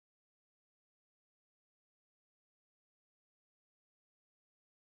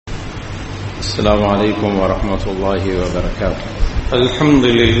السلام عليكم ورحمة الله وبركاته. الحمد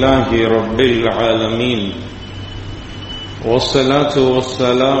لله رب العالمين، والصلاة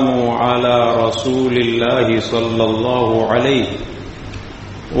والسلام على رسول الله صلى الله عليه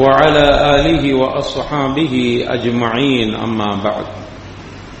وعلى آله وأصحابه أجمعين، أما بعد،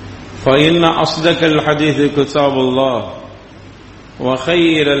 فإن أصدق الحديث كتاب الله،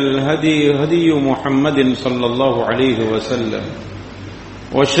 وخير الهدي هدي محمد صلى الله عليه وسلم،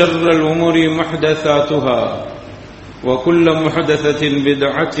 وشر الأمور محدثاتها، وكل محدثة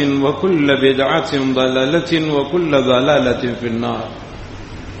بدعة، وكل بدعة ضلالة، وكل ضلالة في النار.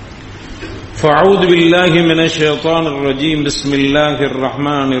 فأعوذ بالله من الشيطان الرجيم. بسم الله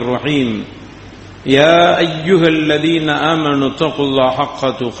الرحمن الرحيم. يا أيها الذين آمنوا اتقوا الله حق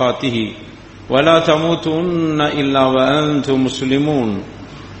تقاته ولا تموتن إلا وأنتم مسلمون.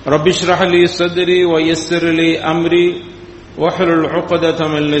 رب اشرح لي صدري ويسر لي أمري واحلل عقدة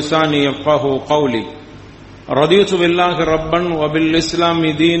من لساني يفقهوا قولي. رضيت بالله ربا وبالإسلام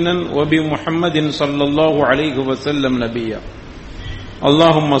دينا وبمحمد صلى الله عليه وسلم نبيا.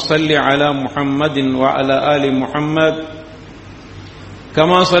 اللهم صل على محمد وعلى آل محمد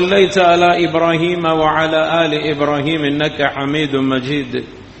كما صليت على إبراهيم وعلى آل إبراهيم إنك حميد مجيد.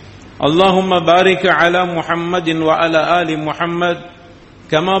 اللهم بارك على محمد وعلى آل محمد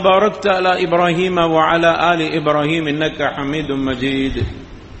كما باركت على إبراهيم وعلى آل إبراهيم إنك حميد مجيد.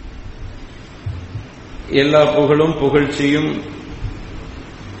 எல்லா புகழும் புகழ்ச்சியும்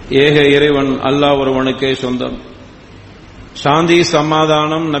ஏக இறைவன் அல்லாஹ் ஒருவனுக்கே சொந்தம். சாந்தி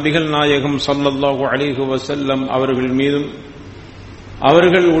சமாதானம் நபிகள் நாயகம் ஸல்லல்லாஹு அலைஹி வஸல்லம் அவர்கள் மீதும்,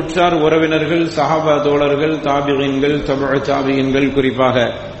 அவர்கள் உற்றார் உறவினர்கள், சஹாபா தோழர்கள், தாபிஈன்கள், தபஅ தாபிஈன்கள், குறிப்பாக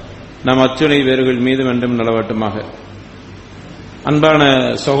நம் அத்துணை பேர்கள் மீதும் என்றும் நிலவட்டுமாக. அன்பான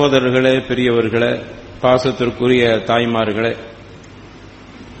சகோதரர்களே, பெரியவர்களே, பாசத்திற்குரிய தாய்மார்களே,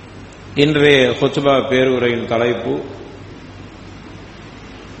 இன்றைய ஹுத்பா பேருரையின் தலைப்பு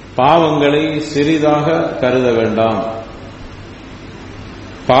பாவங்களை சிறிதாக கருத வேண்டாம்.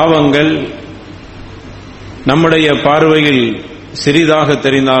 பாவங்கள் நம்முடைய பார்வையில் சிறிதாக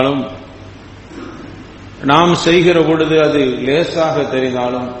தெரிந்தாலும், நாம் செய்கிற பொழுது அது லேசாக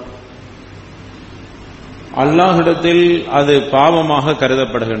தெரிந்தாலும், அல்லாஹ்விடத்தில் அது பாவமாக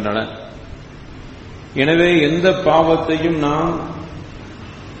கருதப்படுகின்றன. எனவே எந்த பாவத்தையும் நாம்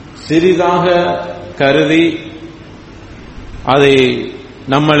சிறிதாக கருதி அதை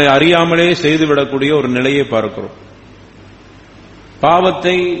நம்மளை அறியாமலே செய்துவிடக்கூடிய ஒரு நிலையை பார்க்கிறோம்.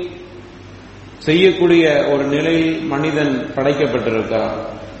 பாவத்தை செய்யக்கூடிய ஒரு நிலையில் மனிதன் படைக்கப்பட்டிருக்கிறார்.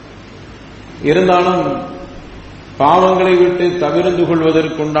 இருந்தாலும் பாவங்களை விட்டு தவிர்த்து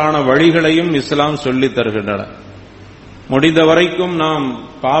கொள்வதற்குண்டான வழிகளையும் இஸ்லாம் சொல்லித் தருகின்றன. முடிந்த வரைக்கும் நாம்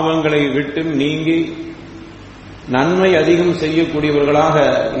பாவங்களை விட்டு நீங்கி நன்மை அதிகம் செய்யக்கூடியவர்களாக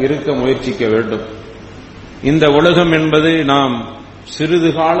இருக்க முயற்சிக்க வேண்டும். இந்த உலகம் என்பது நாம் சிறிது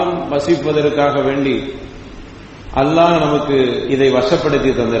காலம் வசிப்பதற்காக வேண்டி அல்லாஹ் நமக்கு இதை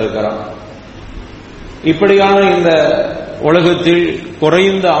வசப்படுத்தி தந்திருக்கிறான். இப்படியான இந்த உலகத்தில்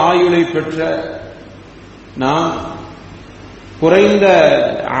குறைந்த ஆயுளை பெற்ற நாம் குறைந்த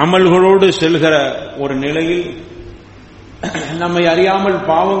அமல்களோடு செல்கிற ஒரு நிலையில் நம்மை அறியாமல்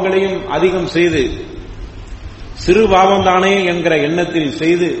பாவங்களையும் அதிகம் செய்து, சிறு பாவம்தானே என்கிற எண்ணத்தில்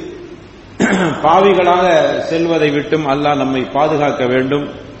செய்து பாவிகளாக செல்வதை விட்டும் அல்லாஹ் நம்மை பாதுகாக்க வேண்டும்.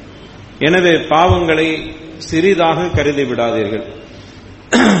 எனவே பாவங்களை சிறிதாக கருதி விடாதீர்கள்.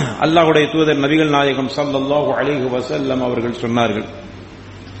 அல்லாஹ்வுடைய தூதர் நபிகள் நாயகம் ஸல்லல்லாஹு அலைஹி வஸல்லம் அவர்கள் சொன்னார்கள்,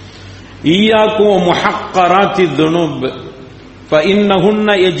 ஈயாக்கும் முஹக்கராத்தி துனூப் ஃபஇன்னஹுன்ன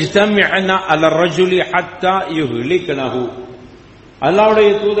யஜ்தமிஅன அலா ரஜுலி ஹத்தா யுஹ்லிகனஹு. அல்லாஹ்வுடைய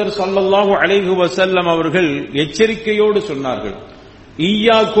தூதர் ஸல்லல்லாஹு அலைஹி வஸல்லம் அவர்கள் எச்சரிக்கையோடு சொன்னார்கள்,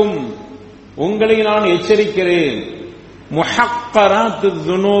 ஈயாக்கும், உங்களை நான் எச்சரிக்கிறேன், முஹக்கராத்து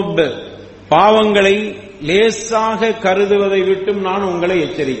துனூப், பாவங்களை லேசாக கருதுவதை விட்டும் நான் உங்களை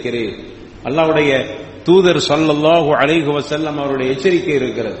எச்சரிக்கிறேன். அல்லாஹ்வுடைய தூதர் ஸல்லல்லாஹு அலைஹி வஸல்லம் அவருடைய எச்சரிக்கை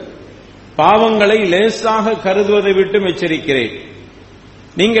இருக்கிறது. பாவங்களை லேசாக கருதுவதை விட்டும் எச்சரிக்கிறேன்.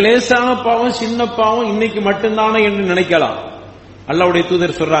 நீங்க லேசான பாவம், சின்ன பாவம் இன்னைக்கு மட்டும்தானே என்று நினைக்கலாம். அல்லாஹ்வுடைய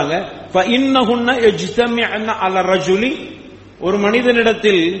தூதர் சொல்றாங்க, ஃபஇன்னஹுன்ன யஜ்தமிஅன அலா ரஜுலி, ஒரு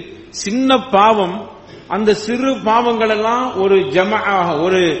மனிதனிடத்தில் சின்ன பாவம், அந்த சிறு பாவங்கள் எல்லாம் ஒரு ஜமாஅக,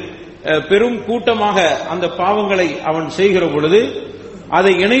 ஒரு பெரும் கூட்டமாக அந்த பாவங்களை அவன் செய்கிற பொழுது,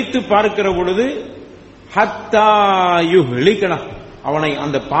 அதை இணைத்து பார்க்கிற பொழுது, ஹத்தா யுஹ்லிகனஹு, அவனை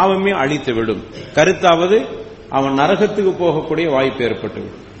அந்த பாவமே அழித்து விடும். கருத்தாவது அவன் நரகத்துக்கு போகக்கூடிய வாய்ப்பு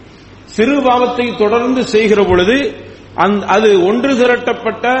ஏற்பட்டுவிடும். சிறு பாவத்தை தொடர்ந்து செய்கிற பொழுது அது ஒன்று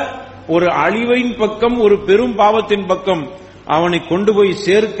திரட்டப்பட்ட ஒரு அழிவின் பக்கம், ஒரு பெரும் பாவத்தின் பக்கம் அவனை கொண்டு போய்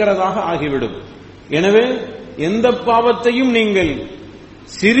சேர்க்கிறதாக ஆகிவிடும். எனவே எந்த பாவத்தையும் நீங்கள்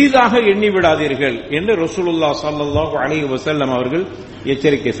சிறிதாக எண்ணிவிடாதீர்கள் என்று ரசூலுல்லாஹ் ஸல்லல்லாஹு அலைஹி வஸல்லம் அவர்கள்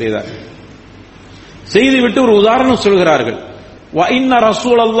எச்சரிக்கை செய்தார்கள். செய்துவிட்டு ஒரு உதாரணம் சொல்கிறார்கள். வ இன்ன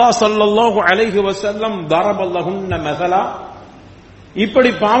ரசூலல்லாஹ் ஸல்லல்லாஹு அலைஹி வஸல்லம் தரபல்லஹுன்ன மஸலா. இப்படி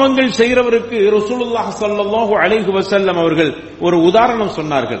பாவங்கள் செய்கிறவருக்கு ரசூலுல்லாஹ் ஸல்லல்லாஹு அலைஹி வஸல்லம் அவர்கள் ஒரு உதாரணம்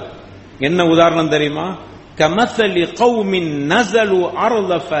சொன்னார்கள். என்ன உதாரணம் தெரியுமா? கமஸலி கௌமின் நஸலு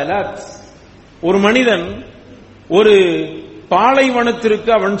அர்த ஃபலத். ஒரு மனிதன் ஒரு பாலைவனத்திற்கு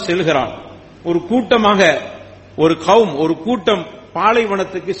அவன் செல்கிறான். ஒரு கூட்டமாக ஒரு கூட்டம்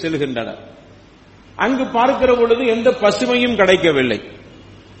பாலைவனத்துக்கு செல்கின்றனர். அங்கு பார்க்கிற பொழுது எந்த பசுமையும் கிடைக்கவில்லை.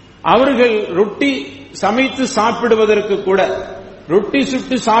 அவர்கள் ரொட்டி சமைத்து சாப்பிடுவதற்கு கூட, ரொட்டி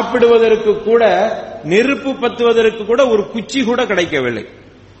சுட்டு சாப்பிடுவதற்கு கூட, நெருப்பு பத்துவதற்கு கூட ஒரு குச்சி கூட கிடைக்கவில்லை.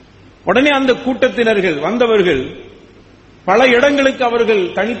 உடனே அந்த கூட்டத்தினர்கள் வந்தவர்கள் பல இடங்களுக்கு அவர்கள்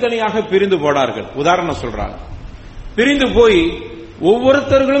தனித்தனியாக பிரிந்து போனார்கள். உதாரணம் சொல்றாங்க. பிரிந்து போய்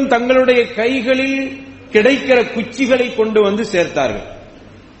ஒவ்வொருத்தர்களும் தங்களுடைய கைகளில் கிடைக்கிற குச்சிகளை கொண்டு வந்து சேர்த்தார்கள்.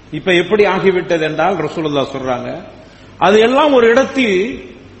 இப்ப எப்படி ஆகிவிட்டது என்றால் ரசூலுல்லாஹ் சொல்றாங்க, அது எல்லாம் ஒரு இடத்தில்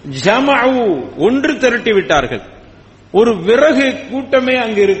ஜமஉ ஒன்று திரட்டி விட்டார்கள். ஒரு விறகு கூட்டமே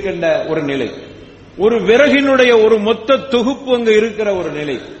அங்கு இருக்கின்ற ஒரு நிலை, ஒரு விறகினுடைய ஒரு மொத்த தொகுப்பு அங்கு இருக்கிற ஒரு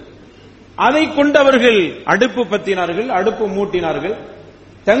நிலை. அதை கொண்டு அவர்கள் அடுப்பு பத்தினார்கள், அடுப்பு மூட்டினார்கள்.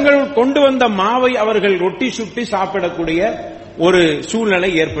 தங்கள் கொண்டு வந்த மாவை அவர்கள் ரொட்டி சுட்டி சாப்பிடக்கூடிய ஒரு சூழ்நிலை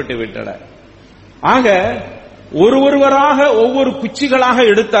ஏற்பட்டு விட்டன. ஆக ஒருவராக ஒவ்வொரு குச்சிகளாக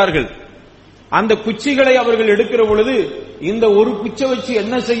எடுத்தார்கள். அந்த குச்சிகளை அவர்கள் எடுக்கிற பொழுது இந்த ஒரு குச்சை வச்சு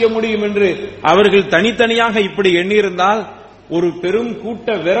என்ன செய்ய முடியும் என்று அவர்கள் தனித்தனியாக இப்படி எண்ணியிருந்தால் ஒரு பெரும்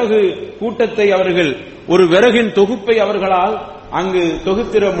விறகு கூட்டத்தை அவர்கள், ஒரு விறகின் தொகுப்பை அவர்களால் அங்கு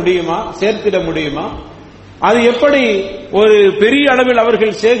தொகுத்திட முடியுமா, சேர்த்திட முடியுமா? அது எப்படி ஒரு பெரிய அளவில்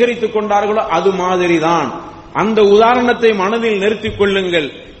அவர்கள் சேகரித்துக் கொண்டார்களோ அது மாதிரிதான். அந்த உதாரணத்தை மனதில் நிறுத்திக் கொள்ளுங்கள்.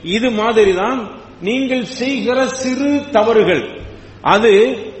 இது மாதிரிதான் நீங்கள் செய்கிற சிறு தவறுகள் அது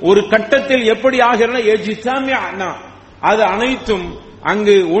ஒரு கட்டத்தில் எப்படி ஆகிறன, அது அனைத்தும்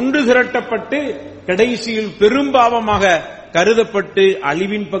அங்கு ஒன்று திரட்டப்பட்டு கடைசியில் பெரும்பாவமாக கருதப்பட்டு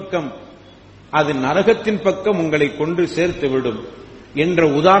அழிவின் பக்கம், அது நரகத்தின் பக்கம் உங்களை கொண்டு சேர்த்துவிடும் என்ற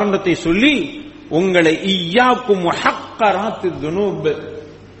உதாரணத்தை சொல்லி உங்களை இய்யாக்கும் முஹக்கராத்து துனூப்,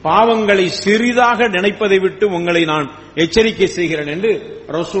 பாவங்களை சிறிதாக நினைப்பதை விட்டு உங்களை நான் எச்சரிக்கை செய்கிறேன் என்று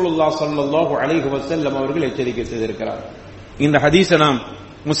ரசூலுல்லாஹ் ஸல்லல்லாஹு அலைஹி வஸல்லம் அவர்கள் எச்சரிக்கை செய்திருக்கிறார். இந்த ஹதீஸை நாம்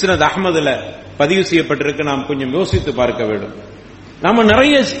முஸ்னத் அஹ்மதுல பதிவு செய்யப்பட்டிருக்கு. நாம் கொஞ்சம் யோசித்து பார்க்க வேண்டும். நாம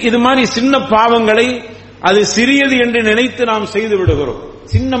நிறைய இது மாதிரி சின்ன பாவங்களை அது சிறியது என்று நினைத்து நாம் செய்து விடுகிறோம்.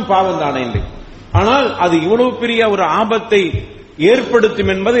 சின்ன பாவம் தானே என்று. ஆனால் அது இவ்வளவு பெரிய ஒரு ஆபத்தை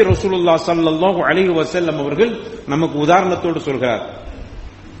ஏற்படுத்தும் என்பதை ரசூலுல்லாஹ் ஸல்லல்லாஹு அலைஹி வஸல்லம் அவர்கள் நமக்கு உதாரணத்தோடு சொல்கிறார்.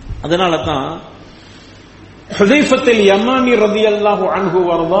 அதனால தான் ஹுதைஃபத்துல் யமானி ரலியல்லாஹு அன்ஹு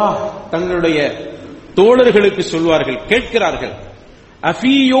வர்தாஹ் தங்களுடைய தோழர்களுக்கு சொல்வார்கள், கேட்கிறார்கள்,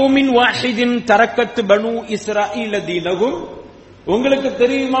 அஃபீ யௌமின் வாஹிதின் தரக்கத் பனு இஸ்ராயீல தீனஹும். உங்களுக்கு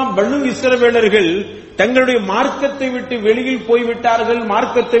தெரியுமா, பனு இஸ்ரவேலர்கள் தங்களுடைய மார்க்கத்தை விட்டு வெளியில் போய்விட்டார்கள்,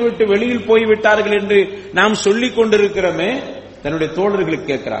 மார்க்கத்தை விட்டு வெளியில் போய்விட்டார்கள் என்று நாம் சொல்லிக் கொண்டிருக்கிறோமே. தன்னுடைய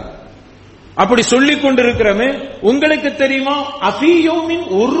தோழர்களுக்கு கேட்கிறாங்க, அப்படி சொல்லிக் கொண்டிருக்கிறோமே, உங்களுக்கு தெரியுமா அஃபீயோமின்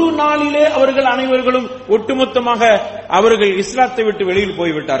ஒரு நாளிலே அவர்கள் அனைவர்களும் ஒட்டுமொத்தமாக அவர்கள் இஸ்லாத்தை விட்டு வெளியில்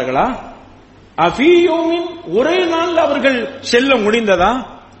போய்விட்டார்களா? அஃபீயோமின் ஒரே நாள் அவர்கள் செல்ல முடிந்ததா?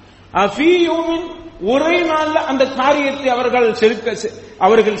 அஃபீயோமின் ஒரே நாள்ல அந்த காரியத்தை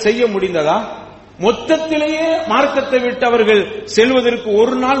அவர்கள் செய்ய முடிந்ததா? மொத்தத்திலேயே மார்க்கத்தை விட்டு அவர்கள் செல்வதற்கு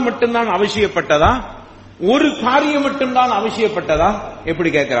ஒரு நாள் மட்டும்தான் அவசியப்பட்டதா? ஒரு காரியம் மட்டும்தான் அவசியப்பட்டதா? எப்படி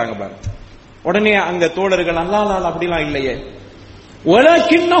கேட்கிறாங்க பாருங்க. உடனே அங்க தோழர்கள் அல்லாஹ் அப்படிலாம் இல்லையே,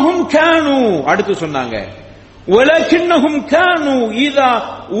 வலக்கின்னஹும் கானூ, அடுத்து சொன்னாங்க, வலக்கின்னஹும் கானூ இதா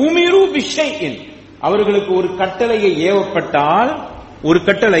உமிரு பிஷைஇன், அவர்களுக்கு ஒரு கட்டளையை ஏவப்பட்டால், ஒரு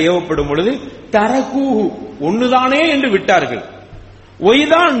கட்டளை ஏவப்படும் பொழுது தரகூஹு, ஒண்ணுதானே என்று விட்டார்கள்.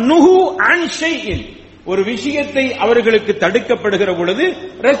 ஒய்தா நுஹு அன் ஷைஇன், ஒரு விஷயத்தை அவர்களுக்கு தடுக்கப்படுகிற பொழுது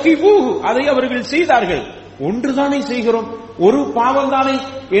ரகிபூஹு, அதை அவர்கள் செய்தார்கள். ஒன்றுதானே செய்கிறோம், ஒரு பாவம் தானே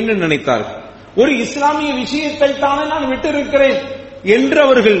என்று நினைத்தார்கள். ஒரு இஸ்லாமிய விஷயத்தை தானே நான் விட்டிருக்கிறேன் என்று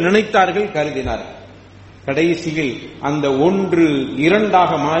அவர்கள் நினைத்தார்கள், கருதினார்கள். கடைசியில் அந்த ஒன்று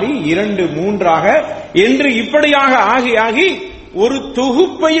இரண்டாக மாறி, இரண்டு மூன்றாக என்று இப்படியாக ஆகி ஒரு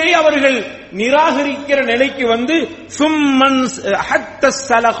தொகுப்பையே அவர்கள் நிராகரிக்கிற நிலைக்கு வந்து சும்மன் ஹத்த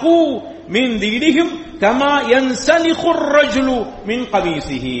ஸலஹு மின் தீனிஹிம் கமா யன்ஸலிஹு الرجل மின்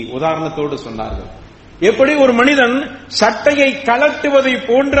கமீஸிஹி, உதாரணத்தோடு சொன்னார்கள். எப்படி ஒரு மனிதன் சட்டையை கலட்டுவதை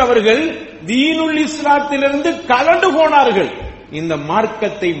போன்று அவர்கள் தீனுல் இஸ்லாத்திலிருந்து கலண்டு போனார்கள். இந்த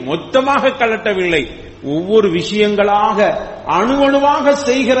மார்க்கத்தை மொத்தமாக கலட்டவில்லை, ஒவ்வொரு விஷயங்களாக அணுவணுவாக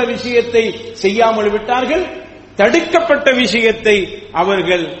செய்கிற விஷயத்தை செய்யாமல் விட்டார்கள். தடுக்கப்பட்ட விஷயத்தை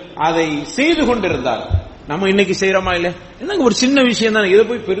அவர்கள் அதை செய்து கொண்டிருந்தார்கள். நம்ம இன்னைக்கு செய்யறோமா இல்ல? என்னங்க ஒரு சின்ன விஷயம் தானே, இதை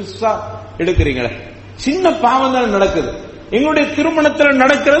போய் பெருசா எடுக்கிறீங்களே? சின்ன பாவம் தானே நடக்குது. எங்களுடைய திருமணத்தில்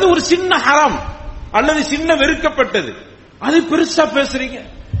நடக்கிறது ஒரு சின்ன ஹராம் அல்லது சின்ன வெறுக்கப்பட்டது, அது பெருசா பேசுறீங்க.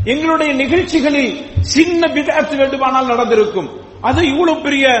 எங்களுடைய நிகழ்ச்சிகளில் சின்ன பிதஅத் வேண்டுமானால் நடந்திருக்கும், அது இவ்வளவு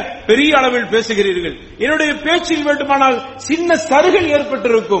பெரிய அளவில் பேசுகிறீர்கள். என்னுடைய பேச்சில் வேண்டுமானால் சின்ன சருகல்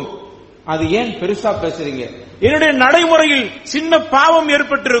ஏற்பட்டிருக்கும், அது ஏன் பெருசா பேசுறீங்க? என்னுடைய நடைமுறையில் சின்ன பாவம்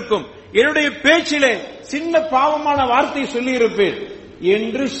ஏற்பட்டிருக்கும், என்னுடைய பேச்சிலே சின்ன பாவமான வார்த்தை சொல்லி இருப்பேன்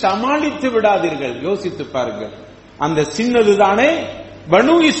என்று சமாளித்து விடாதீர்கள். யோசித்து பாருங்கள், அந்த சின்னதுதானே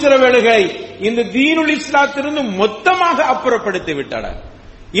பனு இஸ்ரவேலர்களை இந்த தீனுல் இஸ்லாத்திலிருந்து மொத்தமாக அப்புறப்படுத்தி விட்டனர்.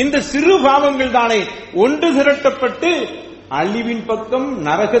 இந்த சிறு பாவங்கள் தானே ஒன்று திரட்டப்பட்டு அழிவின் பக்கம்,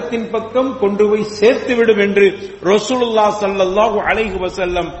 நரகத்தின் பக்கம் கொண்டு போய் சேர்த்துவிடும் என்று ரசூலுல்லாஹ் ஸல்லல்லாஹு அலைஹி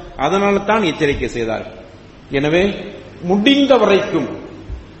வஸல்லம் அதனால தான் எச்சரிக்கை செய்தார்கள். எனவே முடிந்த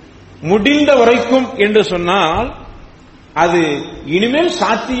வரைக்கும் என்று சொன்னால் அது இனிமேல்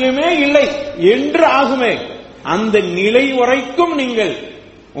சாத்தியமே இல்லை என்று ஆகுமே, அந்த நிலை வரைக்கும் நீங்கள்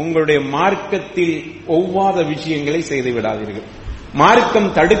உங்களுடைய மார்க்கத்தில் ஒவ்வாத விஷயங்களை செய்து விடாதீர்கள். மார்க்கம்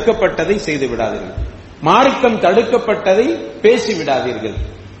தடுக்கப்பட்டதை செய்து விடாதீர்கள். மார்க்கம் தடுக்கப்பட்டதை பேசிவிடாதீர்கள்.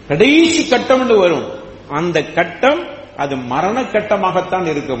 கடைசி கட்டம் என்று வரும், அந்த கட்டம் அது மரண கட்டமாகத்தான்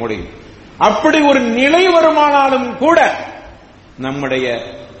இருக்க முடியும். அப்படி ஒரு நிலை வருமானாலும் கூட நம்முடைய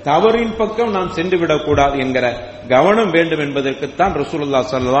தவறின் பக்கம் நாம் சென்று விடக்கூடாது என்கிற கவனம் வேண்டும் என்பதற்குத்தான் ரசூலுல்லாஹ்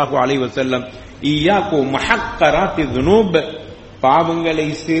ஸல்லல்லாஹு அலைஹி வஸல்லம் இய்யாகு முஹக்கராத்தி துனூப், பாவங்களை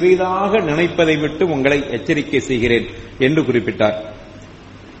சிறிதாக நினைப்பதை விட்டு உங்களை எச்சரிக்கை செய்கிறேன் என்று குறிப்பிட்டார்.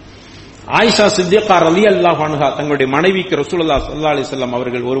 ஆயிஷா சித்திகா ரலியல்லாஹு அன்ஹா தங்களுடைய மனைவிக்கு ரசூலுல்லாஹ் ஸல்லல்லாஹு அலைஹி வஸல்லம்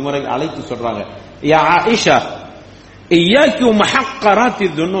அவர்கள் ஒருமுறை அழைத்து சொல்றாங்க, யா ஆயிஷா இய்யாகு முஹக்கராத்தி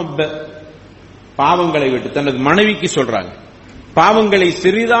துனூப், பாவங்களை விட்டு தனது மனைவிக்கு சொல்றாங்க, பாவங்களை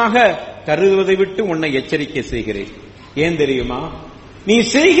சிறிதாக கருதுவதை விட்டு உன்னை எச்சரிக்கை செய்கிறேன். ஏன் தெரியுமா? நீ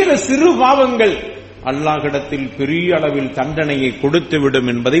செய்கிற சிறு பாவங்கள் அல்லாஹ்விடத்தில் பெரிய அளவில் தண்டனையை கொடுத்து விடும்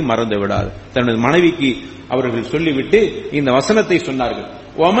என்பதை மறந்து விடாது. தனது மனைவிக்கு அவர்கள் சொல்லிவிட்டு இந்த வசனத்தை சொன்னார்கள்,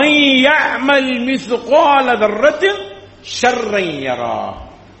 وَمَن يَعْمَلْ مِثْقَالَ ذَرَّةٍ شَرًّا يَرَهُ,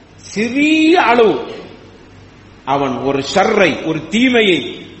 சிறிய அளவு அவன் ஒரு ஷர்ரை, ஒரு தீமையை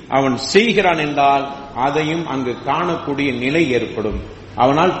அவன் செய்கிறான் என்றால் அதையும் அங்கு காணக்கூடிய நிலை ஏற்படும்,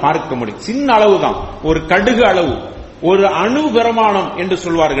 அவனால் பார்க்க முடியும். சின்ன அளவுதான், ஒரு கடுகு அளவு, ஒரு அணு பிரமாணம் என்று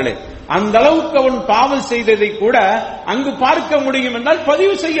சொல்வார்களே, அந்த அளவுக்கு அவன் பாவம் செய்ததை கூட அங்கு பார்க்க முடியும் என்றால்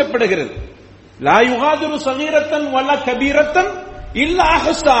பதிவு செய்யப்படுகிறது. லா யுகாதிரு சகீரத்தன் வலா கபீரத்தன் இல்லா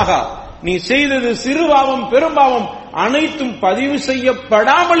அஹ்ஸாஹா, நீ செய்தது சிறு பாவம் பெரும்பாவம் அனைத்தும் பதிவு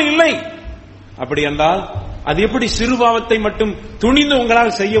செய்யப்படாமல் இல்லை. அப்படி என்றால் அது எப்படி சிறு பாவத்தை மட்டும் துணிந்து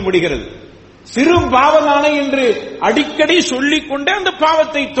உங்களால் செய்ய முடிகிறது? சிறு பாவதானே என்று அடிக்கடி சொல்லிக் கொண்டே அந்த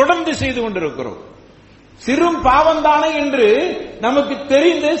பாவத்தை தொடர்ந்து செய்து கொண்டிருக்கிறோம். சிறு பாவம்தானே என்று நமக்கு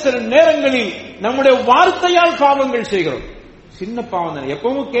தெரிந்து சில நேரங்களில் நம்முடைய வார்த்தையால் பாவங்கள் செய்கிறோம். சின்ன பாவம் தானே,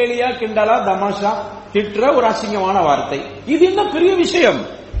 எப்பவும் கேலியா கிண்டலா தமாஷா திட்டுற ஒரு அசிங்கமான வார்த்தை, இது என்ன பெரிய விஷயம்?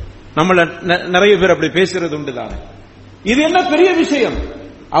 நம்மள நிறைய பேர் அப்படி பேசுறது உண்டு தானே, இது என்ன பெரிய விஷயம்?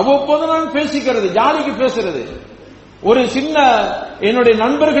 அவ்வப்போது நான் பேசிக்கிறது, ஜாலிக்கு பேசுறது, ஒரு சின்ன என்னுடைய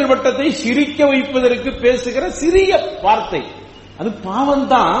நண்பர்கள் வட்டத்தை சிரிக்க வைப்பதற்கு பேசுகிற சிறிய வார்த்தை, அது பாவம்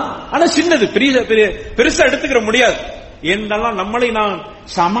தான், ஆனா சின்னது, பெருசா எடுத்துக்கிற முடியாது என்றெல்லாம் நம்மளை நான்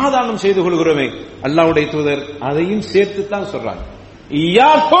சமாதானம் செய்து கொள்கிறோமே. அல்லாஹ்வுடைய தூதர் அதையும் சேர்த்து தான் சொல்றாங்க,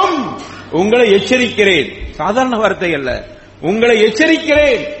 இய்யாக்கும், உங்களை எச்சரிக்கிறேன், சாதாரண வார்த்தை அல்ல, உங்களை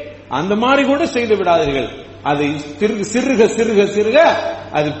எச்சரிக்கிறேன், அந்த மாதிரி கூட செய்து விடாதீர்கள். அது சிறுக சிறுக சிறுக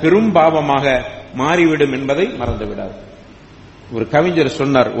அது பெரும் பாவமாக மாறிவிடும் என்பதை மறந்து விடாது. ஒரு கவிஞர்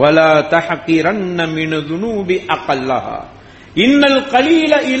சொன்னார், வலா தஹகிரன்ன மின் துனூபி அகல்லஹா இன்னல்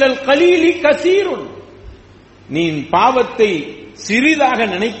கலீல இலல் கலீலி கஸீருன், நீ பாவத்தை சிறிதாக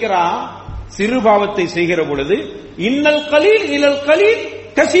நினைக்கிறா, சிறு பாவத்தை செய்கிற பொழுது இன்னல் கலீல் இலல் கலீல்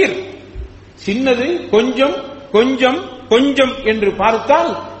கஸீர், சின்னது கொஞ்சம் கொஞ்சம் கொஞ்சம் என்று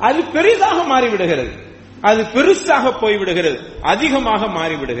பார்த்தால் அது பெரிதாக மாறிவிடுகிறது, அது பெருசாக போய்விடுகிறது, அதிகமாக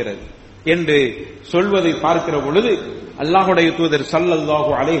மாறிவிடுகிறது என்று சொல்வதை பார்க்கிற பொழுது அல்லாஹ்வுடைய தூதர்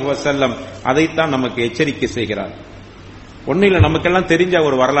ஸல்லல்லாஹு அலைஹி வஸல்லம் அதைத்தான் நமக்கு எச்சரிக்கை செய்கிறார். ஒன்னில நமக்கெல்லாம் தெரிஞ்ச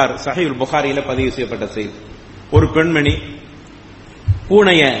ஒரு வரலாறு, சஹீஹுல் புகாரியில பதிவு செய்யப்பட்ட செய்தி. ஒரு பெண்மணி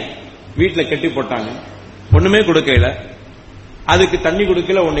பூனைய வீட்டுல கட்டி போட்டாங்க, ஒண்ணுமே கொடுக்கல, அதுக்கு தண்ணி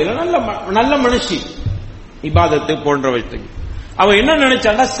கொடுக்கல, ஒண்ணு இல்ல, நல்ல மனுஷி, இபாதத்து போன்றவற்றை. அவ என்ன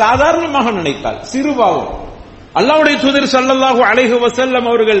நினைச்சாண்டா சாதாரணமாக நினைத்தாள், சிறுபாவம். அல்லாஹ்வுடைய தூதர் ஸல்லல்லாஹு அலைஹி வஸல்லம்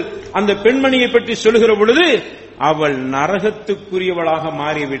அவர்கள் அந்த பெண்மணியை பற்றி சொல்லுகிற பொழுது அவள் நரகத்துக்குரியவளாக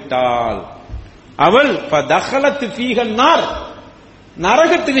மாறிவிட்டாள். அவள் ஃபதഖலத் ஃபீஹன்னார்,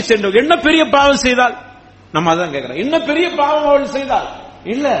 நரகத்துக்கு சென்றவள். என்ன பெரிய பாவம் செய்தாள்? நம்ம அதான் கேட்கிறோம், என்ன பெரிய பாவம் அவள் செய்தாள்?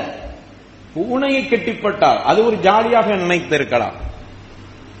 இல்ல, பூனையை கட்டிப்பட்டால் அது ஒரு ஜாலியாக நினைத்திருக்கலாம்.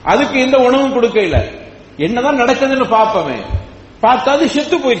 அதுக்கு எந்த உணவும் கொடுக்க இல்ல, என்னதான் நடக்குதுன்னு பார்ப்போமே, பார்த்தா அது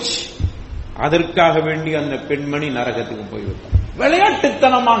செத்து போயிடுச்சு. அதற்காக வேண்டி அந்த பெண்மணி நரகத்துக்கு போய்விட்டார்.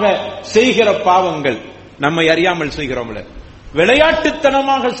 விளையாட்டுத்தனமாக செய்கிற பாவங்கள், நம்மை அறியாமல் செய்கிறோம்ல,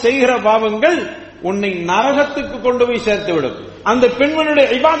 விளையாட்டுத்தனமாக செய்கிற பாவங்கள் உன்னை நரகத்துக்கு கொண்டு போய் சேர்த்து விடும். அந்த பெண்மனுடைய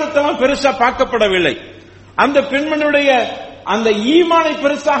இபாதத்தெல்லாம் பெருசா பார்க்கப்படவில்லை, அந்த பெண்மனுடைய அந்த ஈமானை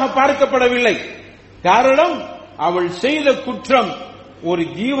பெருசாக பார்க்கப்படவில்லை. காரணம், அவள் செய்த குற்றம் ஒரு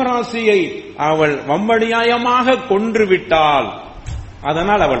ஜீவராசியை அவள் வம்படியாயமாக கொன்று விட்டாள்.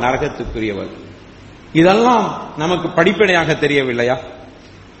 அதனால் அவள் நரகத்துக்குரியவள். இதெல்லாம் நமக்கு படிப்படையாக தெரியவில்லையா?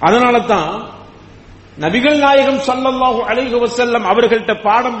 அதனால தான் நபிகள் நாயகம் ஸல்லல்லாஹு அலைஹி வஸல்லம் அவர்கள்ட்ட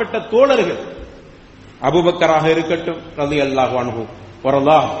பாடம் பெற்ற தோழர்கள், அபூபக்கராக இருக்கட்டும் ரலியல்லாஹு அன்ஹு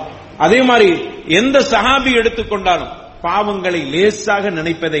வரல்லாஹ், அதே மாதிரி எந்த சஹாபி எடுத்துக்கொண்டாலும் பாவங்களை லேசாக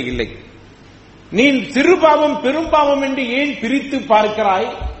நினைப்பதே இல்லை. நீ சிறு பாவம் பெரும் பாவம் என்று ஏன் பிரித்து பார்க்கிறாய்?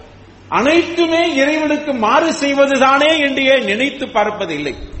 அனைத்துமே இறைவனுக்கு மாறு செய்வதுதானே என்று ஏன் நினைத்து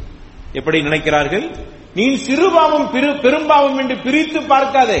பார்ப்பதில்லை? எப்படி நினைக்கிறார்கள்? நீ சிறு பாவம் பெரும் பாவம் என்று பிரித்து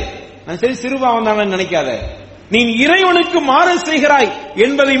பார்க்காதே, நான் சரி சிறு பாவம் தானே நினைக்காத, நீ இறைவனுக்கு மாறு செய்கிறாய்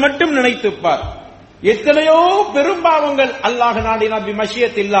என்பதை மட்டும் நினைத்துப்பார். எத்தனையோ பெரும்பாவங்கள் அல்லாஹ் நாடினால்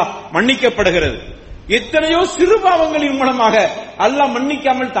பிமஷியத்தில்லாஹ் மன்னிக்கப்படுகிறது. எத்தனையோ சிறு பாவங்களின் மூலமாக அல்லாஹ்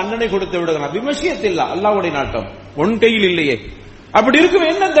மன்னிக்காமல் தண்டனை கொடுத்து விடுகிறான். பிமஷியத்தில்லாஹ், அல்லாஹ்வுடைய நாட்டம் உன் கையில் இல்லையே. அப்படி இருக்கும்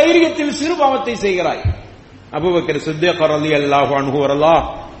என்ன தைரியத்தில் சிறு பாவத்தை செய்கிறாய்? அபூபக்கர் சித்திக் ரலியல்லாஹு அன்ஹு வரல்லாஹ்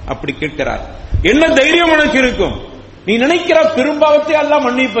அப்படி கேட்கிறார், என்ன தைரியம் உனக்கு இருக்கும்? நீ நினைக்கிற பெரும்பாவத்தை அல்லாஹ்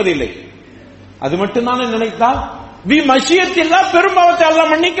மன்னிப்பதில்லை, அது மட்டும்தானே நினைத்தால் பிமஷியத்தில்லாஹ் பெரும்பாவத்தை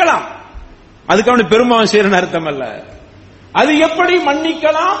அல்லாஹ் மன்னிக்கலாம். அதுக்கு அவனு பெரும்பாவம் செய்யறன்னு அர்த்தம் அல்ல. அது எப்படி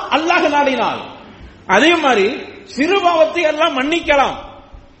மன்னிக்கலாம்? அல்லாஹ் நாடினால். அதே மாதிரி சிறு பாவத்தை எல்லாம் மன்னிக்கலாம்,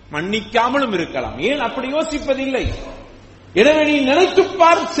 மன்னிக்காமலும் இருக்கலாம். ஏன் அப்படி யோசிப்பதில்லை? எனவே நீ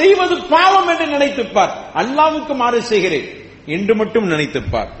நினைத்துப்பார், செய்வது பாவம் என்று நினைத்துப்பார், அல்லாஹ்வுக்கு மாறு செய்கிறேன் என்று மட்டும்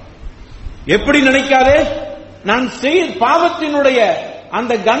நினைத்துப்பார். எப்படி நினைக்காதே? நான் பாவத்தினுடைய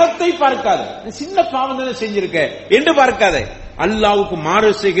அந்த கணத்தை பார்க்காத, சின்ன பாவம் தானே செஞ்சிருக்க என்று பார்க்காதே, அல்லாஹ்வுக்கு மாறு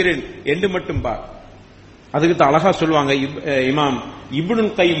செய்கிறேன் என்று மட்டும் பார். அதுக்கு தான் அழகா சொல்லுவாங்க இமாம்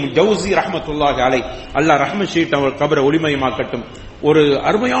இப்னுல் கைம் ஜௌசி ரஹ்மத்துல்லாஹி அலைஹி, அல்லாஹ் ரஹ்மத் ஷீட் அவர் கபரை ஒளிமயமாக்கட்டும், ஒரு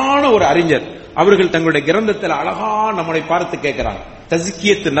அருமையான ஒரு அறிஞர். அவர்கள் தங்களுடைய கிரந்தத்தில் அழகா நம்மளை பார்த்து கேட்கிறாங்க,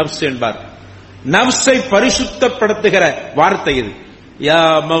 தஸ்கியத்து நஃப்ஸ் என்பார். நஃப்ஸை பரிசுத்தப்படுத்துகிற வார்த்தை இது. யா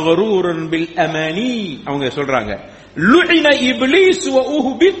மக்ரூரன் பில் அமானி, அவங்க சொல்றாங்க, லுஇன இப்லீஸ் வ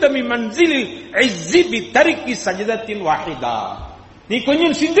உஹ்பித மின் மன்சிலில் இஸ்ஸி பி தர்கி சஜ்தத்தின் வாஹிதா. நீ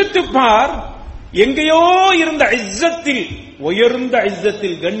கொஞ்சம் சிந்தித்து பார், எங்கேயோ இருந்த இஸ்ஸத்தில், உயர்ந்த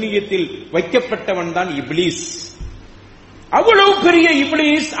இஸ்ஸத்தில், கண்ணியத்தில் வைக்கப்பட்டவன் தான் இப்லீஸ். அவ்வளவு பெரிய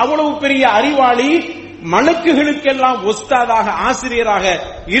இப்லீஸ், அவ்வளவு பெரிய அறிவாளி, மலக்குகளுக்கெல்லாம் உஸ்தாதாக ஆசிரியராக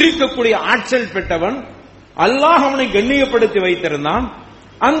இருக்கக்கூடிய ஆற்றல் பெற்றவன். அல்லாஹ் அவனை கண்ணியப்படுத்தி வைத்திருந்தான்.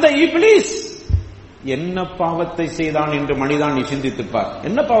 அந்த இப்லீஸ் என்ன பாவத்தை செய்தான் என்று மனிதான் நீ சிந்தித்துப்பார்.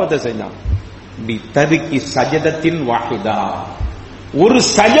 என்ன பாவத்தை செய்தான்? பி தர்கி சஜதத்தின் வாஹிதா, ஒரு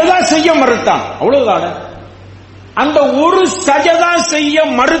சஜதா செய்ய மறுத்தான், அவ்வளவுதான. அந்த ஒரு சஜதா செய்ய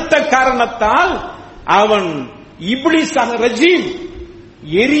மறுத்த காரணத்தால் அவன் இப்லீஸான ரஜீம்,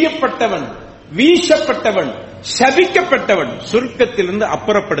 எரியப்பட்டவன், வீசப்பட்டவன், சபிக்கப்பட்டவன், சொர்க்கத்திலிருந்து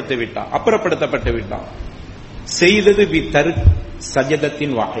அப்புறப்படுத்தப்பட்டு விட்டான். செய்தது பி தர்க்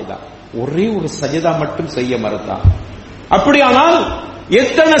சஜதத்தின் வாஹிதா, ஒரே ஒரு சஜதா மட்டும் செய்ய மறுத்தான். அப்படியானால்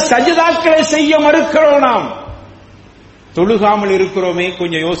எத்தனை சஜதாக்களை செய்ய மறுக்கிறோம் நாம்? தொழுகாமல் இருக்கிறோமே,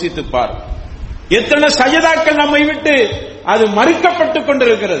 கொஞ்சம் யோசித்து பார். எத்தனை சஜதாக்கள் நம்மை விட்டு அது மறுக்கப்பட்டுக்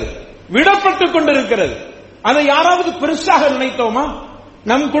கொண்டிருக்கிறது, விடப்பட்டுக் கொண்டிருக்கிறது. அதை யாராவது பெருசாக நினைத்தோமா?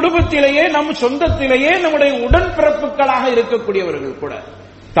 நம் குடும்பத்திலேயே, நம் சொந்தத்திலேயே, நம்முடைய உடன்பிறப்புகளாக இருக்கக்கூடியவர்கள் கூட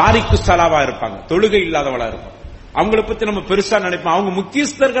தாரிக்கு சலாவா இருப்பாங்க, தொழுகை இல்லாதவளா இருப்பாங்க. அவங்களை பத்தி நம்ம பெருசா நினைப்போம். அவங்க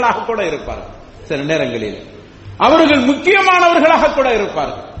முக்கியஸ்தர்களாக கூட இருப்பார்கள், சில நேரங்களில் அவர்கள் முக்கியமானவர்களாக கூட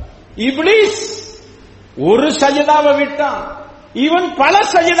இருப்பார்கள். இப்லீஸ் ஒரு சஜதாவை விட்டான், இவன் பல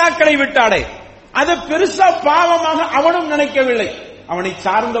சஜதாக்களை விட்டாடே, அதை பெருசா பாவமாக அவனும் நினைக்கவில்லை, அவனை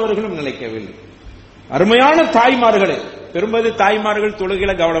சார்ந்தவர்களும் நினைக்கவில்லை. அருமையான தாய்மார்களே, பெரும்பது தாய்மார்கள்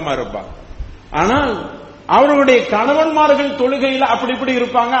தொழுகையில கவனமா இருப்பாங்க. ஆனால் அவர்களுடைய கணவன்மார்கள் தொழுகையில அப்படி இப்படி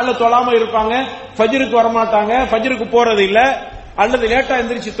இருப்பாங்க, அல்ல தொழாம இருப்பாங்க, ஃபஜ்ருக்கு வரமாட்டாங்க, ஃபஜ்ருக்கு போறது இல்ல, அல்லது லேட்டா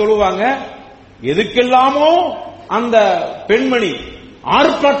எந்திரிச்சு தொழுவாங்க. எதுக்கெல்லாமோ அந்த பெண்மணி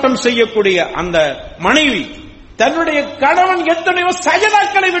ஆர்ப்பாட்டம் செய்யக்கூடிய அந்த மனைவி தன்னுடைய கணவன் எத்தனையோ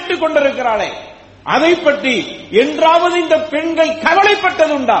சஜதாக்களை விட்டுக் கொண்டிருக்கிறாளே, அதை பற்றி என்றாவது இந்த பெண்கள்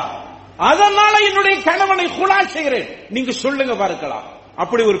கவலைப்பட்டதுண்டா? அதனால என்னுடைய கணவனை குலா செய்கிறேன், நீங்க சொல்லுங்க பார்க்கலாம்.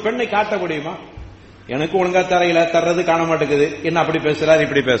 அப்படி ஒரு பெண்ணை காட்ட முடியுமா? எனக்கு ஒழுங்கா தரையில தர்றது காண மாட்டேங்குது, என்ன அப்படி பேசுறாரு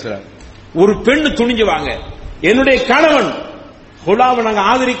இப்படி பேசுறாரு. ஒரு பெண்ணு துணிஞ்சு வாங்க, என்னுடைய கணவன் குலாவை நாங்க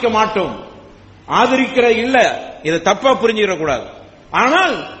ஆதரிக்க மாட்டோம், ஆதரிக்கிற இல்ல, இதை தப்பா புரிஞ்சிடக்கூடாது.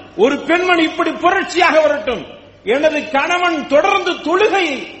 ஆனால் ஒரு பெண்மணி இப்படி புரட்சியாக வரட்டும், எனது கணவன் தொடர்ந்து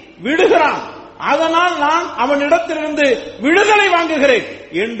தொழுகையை விடுகிறான், அதனால் நான் அவனிடத்திலிருந்து விடுதலை வாங்குகிறேன்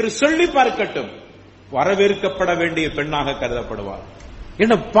என்று சொல்லி பார்க்கட்டும், வரவேற்கப்பட வேண்டிய பெண்ணாக கருதப்படுவார்.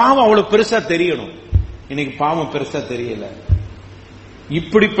 என்ன பாவம் அவ்வளவு பெருசா தெரியணும்? இன்னைக்கு பாவம் பெருசா தெரியல.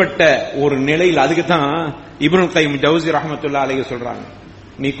 இப்படிப்பட்ட ஒரு நிலையில் அதுக்குதான் இப்னுல் கய்யிம் ஜௌஸி ரஹ்மத்துல்லாஹி அலைஹி சொல்றாங்க,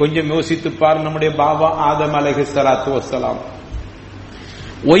 நீ கொஞ்சம் யோசித்து பார், நம்முடைய பாபா ஆதம் அலைஹிஸ்ஸலாத்து வஸ்ஸலாம்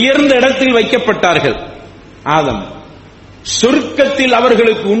உயர்ந்த இடத்தில் வைக்கப்பட்டார்கள். ஆதம் சொர்க்கத்தில்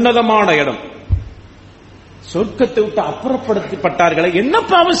அவர்களுக்கு உன்னதமான இடம், சொர்க்கத்தை விட்டு அப்புறப்படுத்தப்பட்டார்கள். என்ன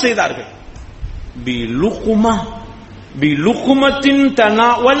பாவம் செய்தார்கள்? பிலுக்குமத்தின்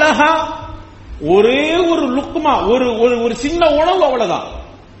தனாவலஹா, ஒரே ஒரு லுக்குமா, ஒரு சின்ன உணவு, அவ்வளவுதான்.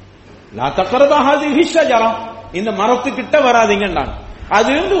 லா தக்ரபா ஹாதிஹி ஷஜரா, இந்த மரத்துக்கிட்ட வராதீங்கன்றாங்க. அது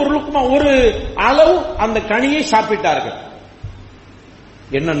இருந்து ஒரு லுக்குமா, ஒரு அளவு அந்த கனியை சாப்பிட்டார்கள்.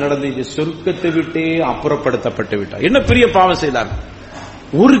 என்ன நடந்தது? சொர்க்கத்தை விட்டே அப்புறப்படுத்தப்பட்டு விட்டார். என்ன பெரிய பாவம் செய்தார்கள்?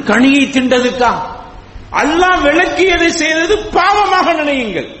 ஒரு கனியை திண்டதுக்கா? அல்லாஹ் விளக்கியதை செய்தது பாவமாக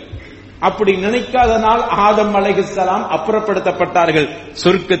நினையுங்கள். அப்படி நினைக்காதனால் ஆதம் அலைஹிஸ்ஸலாம் அப்புறப்படுத்தப்பட்டார்கள்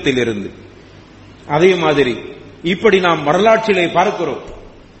சொர்க்கத்தில் இருந்து. அதே மாதிரி இப்படி நாம் வரலாற்றிலே பார்க்கிறோம்,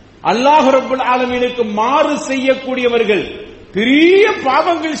 அல்லாஹ் ரப்பல் ஆலமீனுக்கு மாறு செய்யக்கூடியவர்கள் பெரிய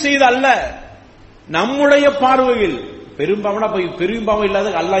பாவங்கள் செய்த அல்ல, நம்முடைய பார்வையில் பெரும்பாவம் இல்லாத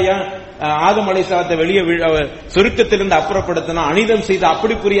அல்லாஹ் ஆதம் அலைஹிஸ்ஸலாத்தை வெளியே சொர்க்கத்திலிருந்து அப்புறப்படுத்தினா அனிதம் செய்த,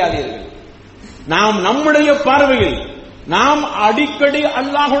 அப்படி புரியாதீர்கள். நாம் நம்முடைய பார்வையில் நாம் அடிக்கடி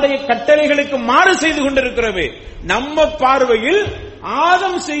அல்லாஹுடைய கட்டளைகளுக்கு மாறு செய்து கொண்டிருக்கிறோமே, நம்ம பார்வையில்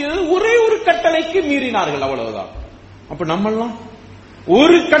ஆதம் செய்தது ஒரே ஒரு கட்டளைக்கு மீறினார்கள், அவ்வளவுதான். அப்ப நம்மெல்லாம்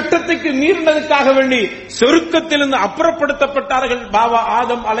ஒரு கட்டத்துக்கு மீறினதுக்காக வேண்டி சொர்க்கத்திலிருந்து அப்புறப்படுத்தப்பட்டார்கள் பாபா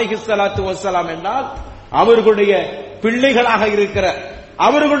ஆதம் அலைஹிஸ்ஸலாத்து வஸ்ஸலாம் என்றால், அவர்களுடைய பிள்ளைகளாக இருக்கிற,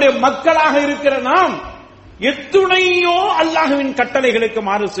 அவர்களுடைய மக்களாக இருக்கிற நாம் எத்துணையோ அல்லாஹ்வின் கட்டளைகளுக்கு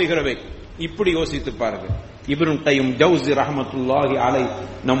மாறு செய்கிறவை. இப்படி யோசித்து பாருங்கள். இப்னுல் கய்யிம் ஜௌஸி ரஹ்மத்துல்லாஹி அலைஹி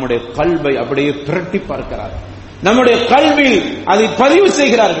நம்முடைய கல்வை அப்படியே பிரட்டி பார்க்கிறார், நம்முடைய கல்வில் அதை பதிவு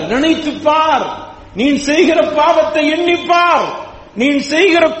செய்கிறார்கள். நினைத்து பார், நீ செய்கிற பாவத்தை எண்ணிப்பார், நீ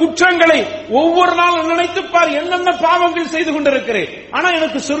செய்கிற குற்றங்களை ஒவ்வொரு நாளும் நினைத்துப்பார், என்னென்ன பாவங்கள் செய்து கொண்டிருக்கிறேன், ஆனா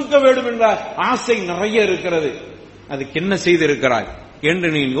எனக்கு சுருக்க வேண்டும் என்ற ஆசை நிறைய இருக்கிறது, அதுக்கு என்ன செய்திருக்கிறாய் என்று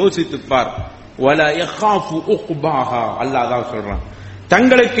நீ யோசித்துப்பார். வலா யகாஃபு உக்பாஹா, அல்லாஹ் தான் சொல்றான்,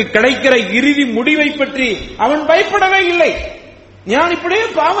 தங்களுக்கு கிடைக்கிற இறுதி முடிவை பற்றி அவன் பயப்படவே இல்லை. நான் இப்படியே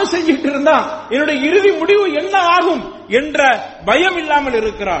பாவம் செஞ்சுட்டு இருந்தா என்னுடைய இறுதி முடிவு என்ன ஆகும் என்ற பயம் இல்லாமல்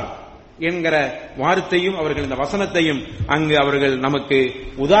இருக்கிறான் என்கிற வார்த்தையும் அவர்கள் இந்த வசனத்தையும் அங்கு அவர்கள் நமக்கு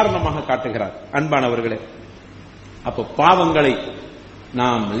உதாரணமாக காட்டுகிறார். அன்பானவர்களே, அப்ப பாவங்களை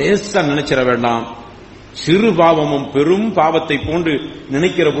நாம் லேசா நினைச்சிட வேண்டாம். சிறு பாவமும் பெரும் பாவத்தை போன்று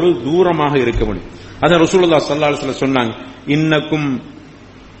நினைக்கிற பொழுது தூரமாக இருக்க முடியும். அதான் ரசூலுல்லாஹி ஸல்லல்லாஹு அலைஹி வஸல்லம் சொன்னாங்க, இன்னக்கும்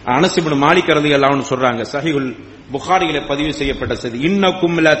அனஸ் இப்னு மாலிக் ரலியல்லாஹு அன்ஹு சொல்றாங்க, சஹீஹுல் புகாரியில பதிவு செய்யப்பட்ட செய்தி,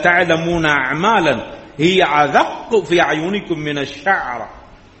 இன்னக்கும் லா தஅலமூன அமாலன் ஹிய அதக்கு ஃபி அயுனிக்கும் மின ஷஅரா,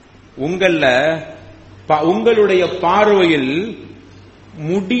 உங்களுடைய பார்வையில்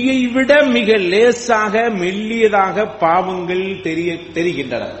முடியை விட மிக லேசாக மெல்லியதாக பாவங்கள்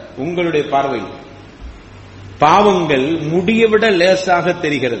தெரிகின்றன. உங்களுடைய பார்வையில் பாவங்கள் முடியை விட லேசாக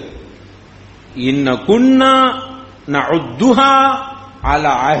தெரிகிறது. இன்ன குன்னா நஉத்துஹா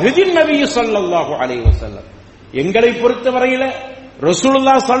அலா அஹ்தின் நபி ஸல்லல்லாஹு அலைஹி வஸல்லம், எங்களை பொறுத்தவரையில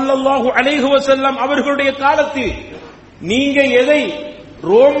ரசூலுல்லாஹ் ஸல்லல்லாஹு அலைஹி வஸல்லம் அவர்களுடைய காலத்தில் நீங்க எதை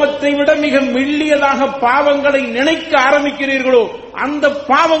ரோமத்தை விட மிக மெல்லியதாக பாவங்களை நினைக்க ஆரம்பிக்கிறீர்களோ அந்த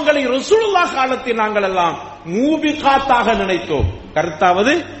பாவங்களை ரசூலுல்லாஹ் காலத்தில் நாங்கள் எல்லாம் மூபிகாத்தாக நினைத்தோம்.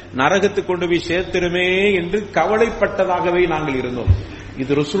 கருத்தாவது நரகத்துக்கு கொண்டு போய் சேர்த்திருமே என்று கவலைப்பட்டதாகவே நாங்கள் இருந்தோம்.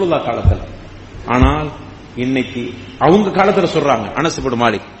 இது ரசூலுல்லாஹ் காலத்தில். ஆனால் இன்னைக்கு அவங்க காலத்துல சொல்றாங்க, அனஸ் இப்னு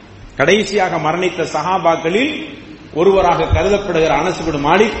மாலிக் கடைசியாக மரணித்த சஹாபாக்களில் ஒருவராக கருதப்படுகிற அனஸ் இப்னு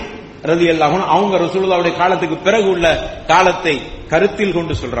மாலிக் ரலியல்லாஹு அன்ஹு அவங்க ரசூலுல்லாஹ்வுடைய காலத்துக்கு பிறகு உள்ள காலத்தை கருத்தில்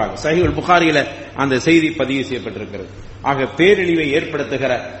கொண்டு சொல்றாங்க. சஹீஹுல் புகாரியில அந்த செய்தி பதிவு செய்யப்பட்டிருக்கிறது. ஆக பேரழிவை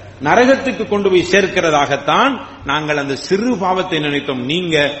ஏற்படுத்துகிற நரகத்துக்கு கொண்டு போய் சேர்க்கிறதாகத்தான் நாங்கள் அந்த சிறு பாவத்தை நினைத்தோம்.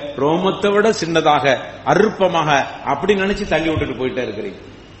 நீங்க ரோமத்தை விட சின்னதாக அற்பமாக அப்படி நினைச்சு தள்ளி விட்டுட்டு போயிட்டே இருக்கிறீங்க.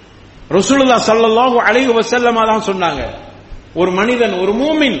 ரசூலுல்லாஹ் ஸல்லல்லாஹு அலைஹி வஸல்லம் தான் சொன்னாங்க, ஒரு மனிதன், ஒரு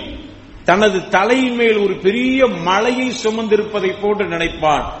மூமின் தனது தலையின் மேல் ஒரு பெரிய மலையை சுமந்திருப்பதை போன்று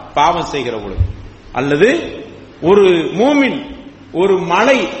நினைப்பான் பாவம் செய்கிற பொழுது. அல்லது ஒரு மூமின் ஒரு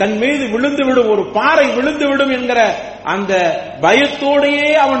மலை தன் மீது விழுந்து விடும், ஒரு பாறை விழுந்து விடும் என்கிற அந்த பயத்தோடையே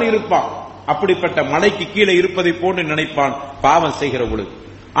அவன் இருப்பான். அப்படிப்பட்ட மலைக்கு கீழே இருப்பதை போன்று நினைப்பான் பாவம் செய்கிற பொழுது.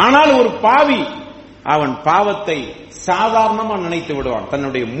 ஆனால் ஒரு பாவி அவன் பாவத்தை சாதாரணமா நினைத்து விடுவான்.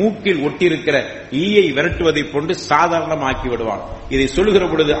 தன்னுடைய மூக்கில் ஒட்டியிருக்கிற ஈயை விரட்டுவதை போன்று சாதாரணமாக்கி விடுவான். இதை சொல்லுகிற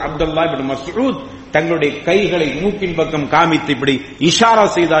பொழுது அப்துல்லா இப்னு மஸ்ஊத் தங்களுடைய கைகளை மூக்கின் பக்கம் காமித்து இப்படி இஷாரா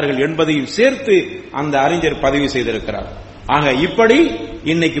செய்தார்கள் என்பதையும் சேர்த்து அந்த அறிஞர் பதிவு செய்திருக்கிறார். ஆக இப்படி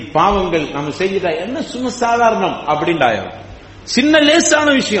இன்னைக்கு பாவங்கள் நம்ம செய்யதா என்ன சும்மா சாதாரணம் அப்படின்றாயும், சின்ன லேசான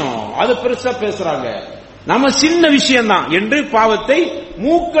விஷயம் அது பெருசா பேசுறாங்க, நம்ம சின்ன விஷயம்தான் என்று பாவத்தை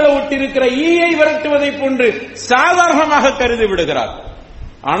மூக்களை ஒட்டிருக்கிற ஈயை விரட்டுவதை போன்று சாதாரணமாக கருதி விடுகிறார்.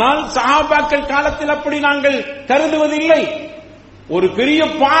 ஆனால் சஹாபாக்கள் காலத்தில் அப்படி நாங்கள் கருதுவதில்லை. ஒரு பெரிய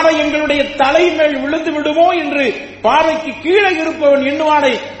பாறை எங்களுடைய தலை மேல் விழுந்து விடுமோ என்று பாறைக்கு கீழே இருப்பவன்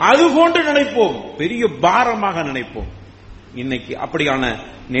எண்ணுவானை அது போன்று நினைப்போம், பெரிய பாரமாக நினைப்போம். இன்னைக்கு அப்படியான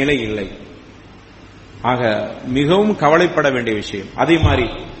நிலை இல்லை. ஆக மிகவும் கவலைப்பட வேண்டிய விஷயம். அதே மாதிரி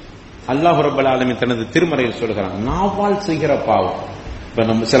அல்லாஹ் ரப்பல் ஆலமீன் தனது திருமறையில் சொல்கிறான், நாவால் செய்கிற பாவம். இப்ப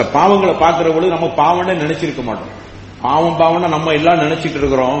நம்ம சில பாவங்களை பார்க்கிற பொழுது நம்ம பாவம்னு நினைச்சிருக்க மாட்டோம். பாவம்னா நம்ம எல்லாம் நினைச்சிட்டு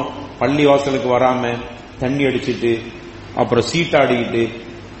இருக்கிறோம், பள்ளி வாசலுக்கு வராம தண்ணி அடிச்சிட்டு அப்புறம் சீட்டாடிக்கிட்டு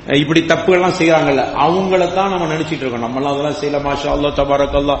இப்படி தப்புகள்லாம் செய்யறாங்கல்ல, அவங்கள தான் நம்ம நினைச்சிட்டு இருக்கோம். நம்மளாம் அதெல்லாம் செய்யல, மாஷா அல்லாஹ்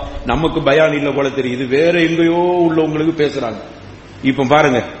தபாரக் அல்லாஹ், நமக்கு பயான் இல்ல போல தெரியுது, வேற எங்கேயோ உள்ளவங்களுக்கு பேசுறாங்க. இப்ப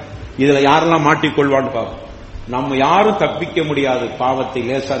பாருங்க, இதுல யாரெல்லாம் மாட்டிக்கொள்வான்னு பாருங்க. நம்ம யாரும் தப்பிக்க முடியாது, பாவத்தை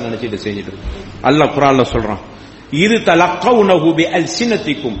லேசா நினைச்சிட்டு செஞ்சுட்டு இருக்கோம். அல்லாஹ் குர்ஆன்ல சொல்றான், இது தலக்கவுனஹு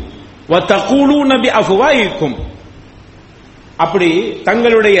பிஅல்சினதிக்கும் வதகூலூன பிஅஃவாயிக்கும். அப்படி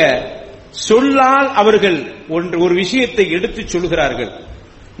தங்களுடைய சொல்லால் அவர்கள் ஒரு விஷயத்தை எடுத்து சொல்கிறார்கள்,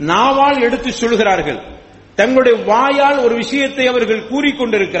 நாவால் எடுத்து சொல்கிறார்கள், தங்களுடைய வாயால் ஒரு விஷயத்தை அவர்கள்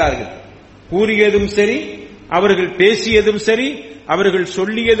கூறிக்கொண்டிருக்கிறார்கள். கூறியதும் சரி, அவர்கள் பேசியதும் சரி, அவர்கள்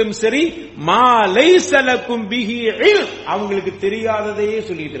சொல்லியதும் சரி, மா லைஸ லக்கும் பிஹி இல்ம், அவங்களுக்கு தெரியாததையே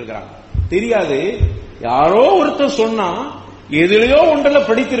சொல்லிட்டு இருக்கிறாங்க. தெரியாது, யாரோ ஒருத்தர் சொன்னா எதிலையோ ஒன்றில்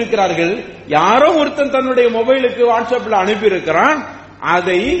படித்திருக்கிறார்கள், யாரோ ஒருத்தன் தன்னுடைய மொபைலுக்கு வாட்ஸ்அப்ல அனுப்பி இருக்கிறான்,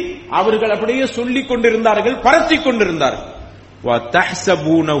 அதை அவர்கள் அப்படியே சொல்லிக் கொண்டிருந்தார்கள், பரத்திக் கொண்டிருந்தார்கள்.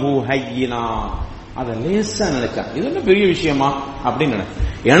 அதை லேசா நினைச்சான், இது என்ன பெரிய விஷயமா அப்படின்னு நினைச்சேன்.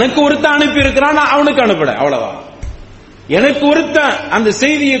 எனக்கு ஒருத்தன் அனுப்பி இருக்கிறான், நான் அவனுக்கு அனுப்பல, அவ்வளவா. எனக்கு ஒருத்தன் அந்த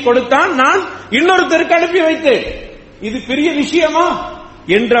செய்தியை கொடுத்தான், நான் இன்னொருத்தருக்கு அனுப்பி வைத்தேன், இது பெரிய விஷயமா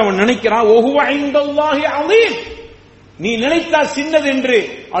என்று அவன் நினைக்கிறான். நீ நினைத்தா சின்னது என்று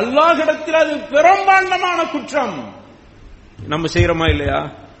அல்லாஹ்விடத்தில் அது பிரம்மாண்டமான குற்றம். நம்ம செய்யறோமா இல்லையா?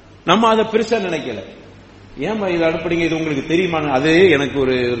 நம்ம அதை பெருசா நினைக்கல. ஏமா இதை அனுப்புறீங்க, இது உங்களுக்கு தெரியுமா? அது எனக்கு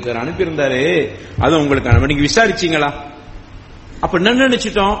ஒருத்தர் அனுப்பியிருந்தாரு, அது உங்களுக்கு நீங்க விசாரிச்சீங்களா? அப்ப என்ன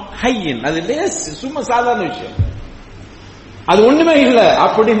நினைச்சிட்டோம், ஹையின், அது லேஸ், சும்மா சாதாரண விஷயம், அது ஒண்ணுமே இல்ல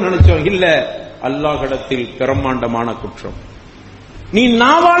அப்படின்னு நினைச்சோம். இல்ல, அல்லாஹ்விடத்தில் பிரம்மாண்டமான குற்றம். நீ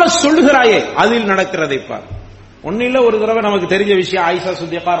நாவால சொல்லுகிறாயே, அதில் நடக்கிறதை பார். ஒண்ணு இல்ல, ஒரு தடவை நமக்கு தெரிஞ்ச விஷயம், ஆயிஷா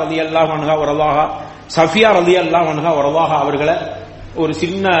சித்திகா ரலியல்லாஹு அன்ஹா வரலாஹா, சஃபியா ரலியல்லாஹு அன்ஹா வரலாஹா அவர்களை ஒரு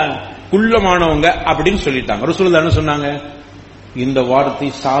சின்ன குள்ளமானவங்க அப்படின்னு சொல்லிட்டாங்க. ரசூலுல்லாஹ் என்ன சொன்னாங்க, இந்த வார்த்தை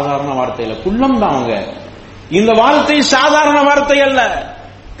சாதாரண வார்த்தை இல்ல, குள்ளம் தான் அவங்க, இந்த வார்த்தை சாதாரண வார்த்தை அல்ல,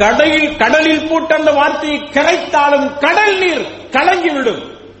 கடலில் போட்டு அந்த வார்த்தையை கரைத்தாலும் கடல் நீர் கலங்கிவிடும்,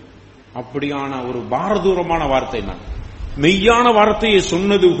 அப்படியான ஒரு பாரதூரமான வார்த்தை தான். மெய்யான வார்த்தையை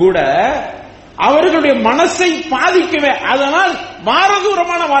சொன்னது கூட அவர்களுடைய மனசை பாதிக்கவே, அதனால்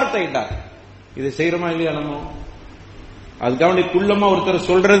பாரதூரமான வார்த்தை தான். இது செய்யறோமா இல்லையா? நம்ம அதுக்காக குள்ளமா ஒருத்தர்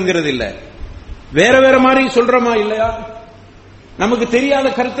சொல்றதுங்கிறது இல்ல, வேற வேற மாதிரி சொல்றோமா இல்லையா? நமக்கு தெரியாத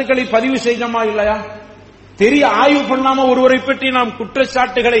கருத்துக்களை பதிவு செய்யணுமா இல்லையா? தெரிய ஆய்வு பண்ணாம ஒருவரை பற்றி நாம்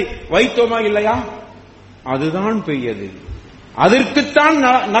குற்றச்சாட்டுகளை வைத்தோமா இல்லையா? அதுதான் பெரியது, அதற்குத்தான்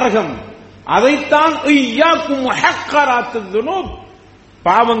நரகம். அதைத்தான்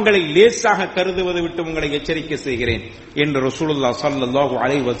பாவங்களை லேசாக கருதுவதை விட்டு உங்களை எச்சரிக்கை செய்கிறேன் என்று ரசூலுல்லாஹ் ஸல்லல்லாஹு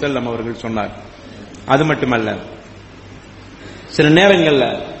அலைஹி வஸல்லம் அவர்கள் சொன்னார். அது மட்டுமல்ல, சில நேரங்கள்ல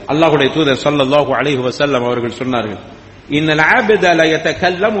அல்லாஹ்வுடைய தூதர் ஸல்லல்லாஹு அலைஹி வஸல்லம் அவர்கள் சொன்னார்கள், இன்னல் ஆபித லா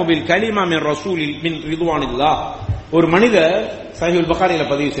யதகல்லமு பில் கலிமா மின் ரசூலில் மின் ரிதுவானில்லாஹ். ஒரு மனிதர் சஹீஹுல் புகாரில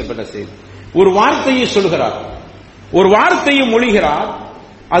பதிவு செய்யப்பட்ட செய்தி, ஒரு வார்த்தையை சொல்கிறார், ஒரு வார்த்தையை மொழிகிறார்,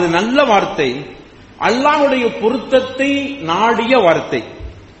 அது நல்ல வார்த்தை, அல்லாஹ்வுடைய பொருத்தத்தை நாடிய வார்த்தை.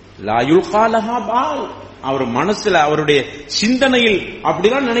 லா யுல்கா லஹா பால், அவர் மனசுல அவருடைய சிந்தனையில்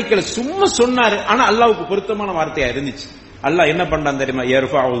அப்படிலாம் நினைக்கல, சும்மா சொன்னாரு, ஆனா அல்லாஹ்வுக்கு பொருத்தமான வார்த்தையா இருந்துச்சு. அல்லாஹ் என்ன பண்றான் தெரியுமா?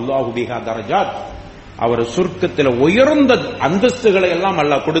 யர்ஃபஉல்லாஹு பிஹா தரஜாத், அவர் சொர்க்கத்தில் உயர்ந்த அந்தஸ்துகளை எல்லாம்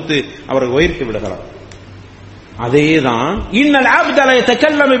அல்லாஹ் கொடுத்து அவரை உயர்த்தி விடுகிறார். அதேதான் இன்னல் ஆப்த லா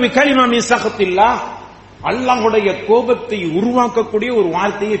யதகல்லமு பிகலிமா மின் சഖத்தில்லாஹ், அல்லாஹ்வுடைய கோபத்தை உருவாக்கக்கூடிய ஒரு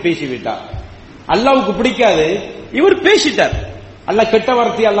வார்த்தையை பேசிவிட்டார். அல்லாஹ்வுக்கு பிடிக்காது, இவர் பேசிட்டார். அல்லாஹ் கெட்ட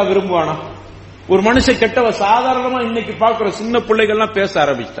வார்த்தையை அல்லாஹ் விரும்புவானா? ஒரு மனுஷன் கெட்டவ சாதாரணமா இன்னைக்கு பார்க்கிற சின்ன பிள்ளைகள்லாம் பேச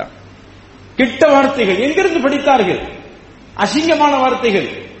ஆரம்பிச்சிட்டான். கெட்ட வார்த்தைகள் எங்கிருந்து படித்தார்கள்? அசிங்கமான வார்த்தைகள்,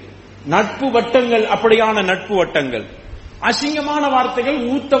 நட்பு வட்டங்கள், அப்படியான நட்பு வட்டங்கள், அசிங்கமான வார்த்தைகள்,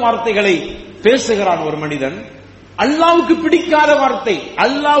 ஊத்த வார்த்தைகளை பேசுகிறான் ஒரு மனிதன். அல்லாஹ்வுக்கு பிடிக்காத வார்த்தை,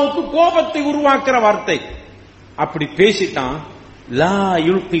 அல்லாஹ்வுக்கு கோபத்தை உருவாக்குற வார்த்தை, அப்படி பேசிட்டான். லா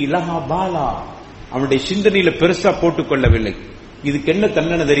யுல்கி லஹா பாலா, அவனுடைய சிந்தனையில பெருசா போட்டுக் கொள்ளவில்லை. இதுக்கு என்ன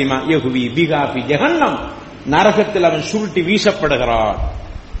தண்டனை தெரியுமா? யஹ்வி பிஹா ஃபி ஜஹன்னம், நரகத்தில் அவன் சுருட்டி வீசப்படுகிறான்.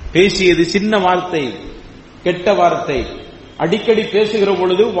 பேசியது சின்ன வார்த்தை, கெட்ட வார்த்தை. அடிக்கடி பேசுகிற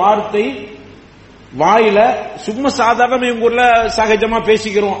பொழுது வார்த்தை வாயில சும்மா சாதாரண எங்க ஊர்ல சகஜமா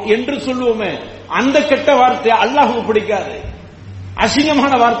பேசிக்கிறோம் என்று சொல்லுவோமே, அந்த கெட்ட வார்த்தை அல்லாஹ்வுக்கு பிடிக்காது,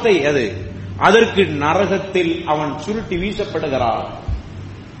 அசிங்கமான வார்த்தை அது. அதற்கு நரகத்தில் அவன் சுருட்டி வீசப்படுகிறான்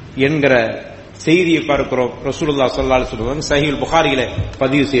என்கிற செய்தியை பார்க்கிறோம். ரசூலுல்லாஹ் ஸல்லல்லாஹு அலைஹி வஸல்லம் சஹீஹுல் புகாரியில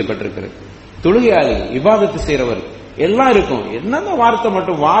பதிவு செய்யப்பட்டிருக்கிறது. தொழுகையாளி, இபாதத்து செய்றவர் எல்லாம் இருக்கும், என்னென்ன வார்த்தை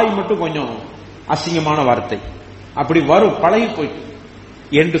மட்டும், வாய் மட்டும் கொஞ்சம் அசிங்கமான வார்த்தை அப்படி வரும், பழகி போயிட்டு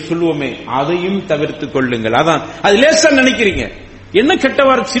என்று சொல்லுவோமே, அதையும் தவிர்த்துக் கொள்ளுங்கள். அதான் அது லேசா நினைக்கிறீங்க, என்ன கெட்ட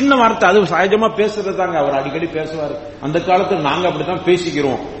வார்த்தை, சின்ன வார்த்தை, அது சகஜமா பேசுறது தாங்க, அவர் அடிக்கடி பேசுவார், அந்த காலத்தில் நாங்க அப்படித்தான்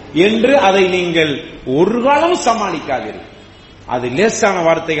பேசிக்கிறோம் என்று அதை நீங்கள் ஒரு காலம் சமாளிக்காதீர்கள். அது லேசான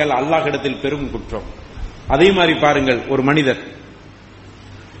வார்த்தைகள், அல்லாஹ்விடத்தில் பெரும் குற்றம். அதே மாதிரி பாருங்கள், ஒரு மனிதர்,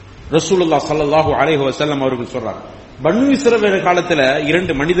 ரசூலுல்லாஹ் ஸல்லல்லாஹு அலைஹி வஸல்லம் அவர்கள் சொல்றாங்க, பனு இஸ்ரவேல் காலத்துல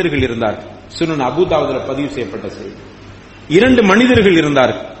 2 மனிதர்கள் இருந்தார்கள். சுனன் அபூ தாவூதுல பதிவு செய்யப்பட்ட செய்தி. 2 மனிதர்கள்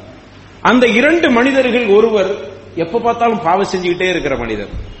இருந்தார்கள். அந்த 2 மனிதர்கள், ஒருவர் எப்ப பார்த்தாலும் பாவம் செஞ்சுக்கிட்டே இருக்கிற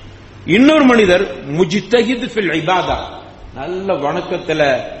மனிதர், இன்னொரு மனிதர் முஜ்தஹித் ஃபில் இபாதா, நல்ல வணக்கத்துல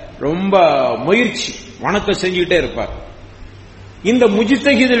ரொம்ப முயற்சி, வணக்கம் செஞ்சுக்கிட்டே இருப்பார். இந்த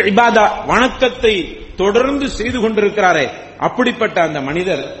முஜ்தஹிதுல் இபாதா, வணக்கத்தை தொடர்ந்து செய்து கொண்டிருக்கிறாரே, அப்படிப்பட்ட அந்த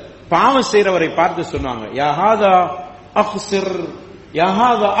மனிதர் பாவம் செய்றவரை பார்த்து சொன்னாங்க, யஹாதா அக்ஸிர்,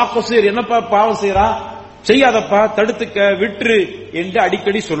 யஹாதா அக்ஸிர், என்னப்பா பாவம் செய்றா, செய்யாதப்பா, தடுத்துக்க, விட்டுரு என்று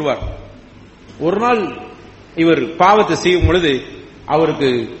அடிக்கடி சொல்வார். ஒரு நாள் இவர் பாவத்தை செய்யும் பொழுது அவருக்கு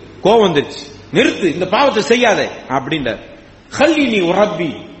கோபம் வந்துருச்சு, நிறுத்து, இந்த பாவத்தை செய்யாத அப்படின்றார். ஹல்லினி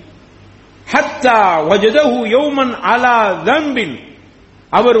உரப்பி ஹத்தா வஜதஹு யௌமன் அலா தம்பின்,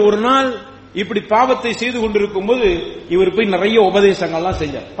 அவர் ஒரு நாள் இப்படி பாவத்தை செய்து கொண்டிருக்கும் போது இவர் போய் நிறைய உபதேசங்கள்லாம்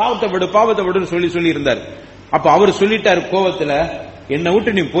செஞ்சார், பாவத்தை விடு, பாவத்தை விடுன்னு சொல்லி இருந்தார். அப்ப அவர் சொல்லிட்டார் கோபத்துல, என்னை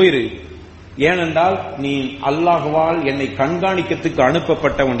விட்டு நீ போயிரு, ஏனென்றால் நீ அல்லாஹ்வால் என்னை கண்காணிக்கிறதுக்கு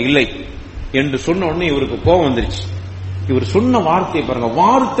அனுப்பப்பட்டவன் இல்லை என்று சொன்ன உடனே இவருக்கு கோபம் வந்துருச்சு. இவர் சொன்ன வார்த்தையை பாருங்க,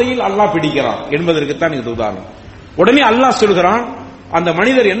 வார்த்தையில் அல்லாஹ் பிடிக்கிறான் என்பதற்குத்தான் இது உதாரணம். உடனே அல்லாஹ் சொல்கிறான், அந்த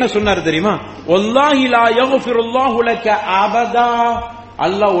மனிதர் என்ன சொன்னார் தெரியுமா? வல்லாஹி லா யக்ஃபிருல்லாஹு லக அபதா,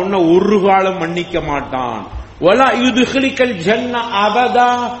 அல்லாஹ் உன்னை ஒரு காலம் மன்னிக்க மாட்டான். வலா யுத்கிலுக்கல் ஜன்ன அபதா,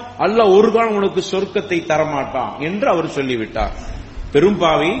 அல்லாஹ் ஒரு காலம் உனக்கு சொர்க்கத்தை தர மாட்டான் என்று அவர் சொல்லிவிட்டார்.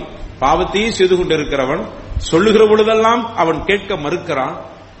 பெரும்பாவி, பாவத்தையே செய்து கொண்டிருக்கிறவன், சொல்லுகிற பொழுதெல்லாம் அவன் கேட்க மறுக்கிறான்.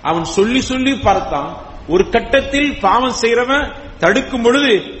 அவன் சொல்லி சொல்லி பார்த்தான். ஒரு கட்டத்தில் பாவம் செய்யறவன் தடுக்கும்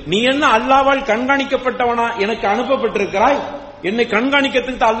பொழுது, நீ என்ன அல்லாஹ்வால் கண்காணிக்கப்பட்டவனா, எனக்கு அனுப்பப்பட்டிருக்கிறாய், என்னை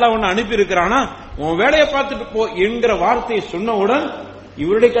கண்காணிக்கிறதுக்கு அல்லாஹ் உன்னை அனுப்பி இருக்கிறானா, உன் வேலையை பார்த்துட்டு போ என்கிற வார்த்தையை சொன்னவுடன்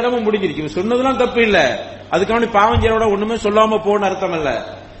இவருடைய கடமை முடிஞ்சிருச்சு. இவர் சொன்னதெல்லாம் தப்பு இல்ல, அதுக்கான பாவம் செய்யறோட ஒண்ணுமே சொல்லாம போன அர்த்தம் இல்ல.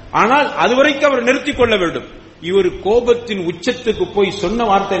 ஆனால் அதுவரைக்கும் அவர் நிறுத்திக் கொள்ள வேண்டும். இவர் கோபத்தின் உச்சத்துக்கு போய் சொன்ன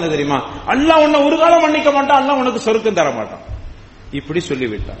வார்த்தை என்ன தெரியுமா? அல்லாஹ் உன்னை ஒரு காலம் மன்னிக்க மாட்டான், அல்லாஹ் உனக்கு சொர்க்கம் தர மாட்டான், இப்படி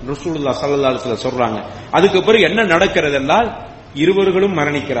சொல்லிவிட்டார். ரசூலுல்லாஹ் ஸல்லல்லாஹு அலைஹி வஸல்லம் சொல்றாங்க. அதுக்கு பிறகு என்ன நடக்கிறது என்றால், இருவர்களும்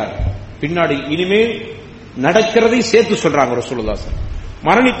மரணிக்கிறார். பின்னாடி இனிமேல் நடக்கிறதை சேர்த்து சொல்றாங்க ரசூலுல்லாஹ்.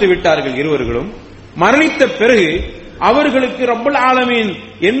 மரணித்து விட்டார்கள் இருவர்களும். மரணித்த பிறகு அவர்களுக்கு ரப்பல் ஆலமீன்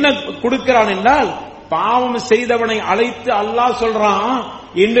என்ன கொடுக்கிறான் என்றால், பாவம் செய்தவனை அழைத்து அல்லாஹ் சொல்றான்,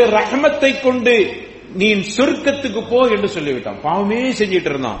 என்று ரஹ்மத்தை கொண்டு நீ சொர்க்கத்துக்கு போ என்று சொல்லிவிட்டான். பாவமே செஞ்சிட்டு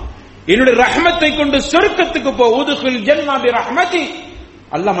இருந்தான், என்னுடைய ரஹ்மத்தை கொண்டு சொர்க்கத்துக்கு போ, உதுகுல் ஜன்னா பி ரஹ்மதி,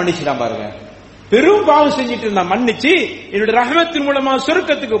 அல்லாஹ் மன்னிச்சிட்டான் பாருங்க. பெரும் பாவம் செஞ்சிட்டு இருந்தா, மன்னிச்சு என்னுடைய ரஹ்மத்தின் மூலமா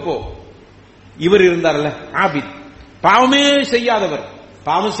சொர்க்கத்துக்கு போ. இவர் இருந்தார்ல ஆபித், பாவமே செய்யாதவர்,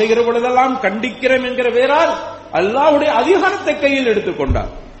 பாவம் செய்கிற பொழுதெல்லாம் கண்டிக்கிறோம் என்கிற வேறால் அல்லாஹ்வுடைய அதிகாரத்தை கையில்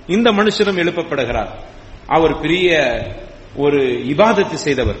எடுத்துக்கொண்டார். இந்த மனுஷனும் எழுப்பப்படுகிறார். அவர் பெரிய ஒரு இபாதத்து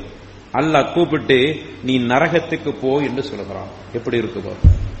செய்தவர். அல்லாஹ் கூப்பிட்டு நீ நரகத்துக்கு போ என்று சொல்கிறான். எப்படி இருக்குதோ,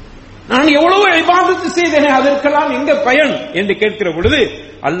 நான் எவ்வளவு இபாதத்து செய்தேனே, அதற்கெல்லாம் எங்க பயன் என்று கேட்கிற பொழுது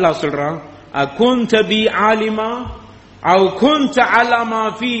அல்லாஹ் சொல்றான், அகுன்த பி ஆலிமா அவ் குன்த அலமா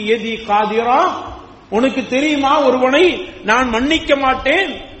ஃபீ யதி காதிரா. உனக்கு தெரியுமா ஒருவனை நான் மன்னிக்க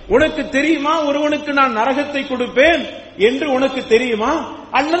மாட்டேன், உனக்கு தெரியுமா ஒருவனுக்கு நான் நரகத்தை கொடுப்பேன் என்று உனக்கு தெரியுமா,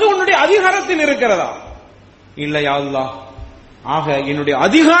 அல்லது உன்னுடைய அதிகாரத்தில் இருக்கிறதா? இல்லையா அல்லாஹ், ஆக என்னுடைய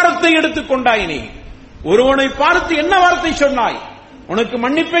அதிகாரத்தை எடுத்துக்கொண்டாய். நீ ஒருவனை பார்த்து என்ன வார்த்தை சொன்னாய்? உனக்கு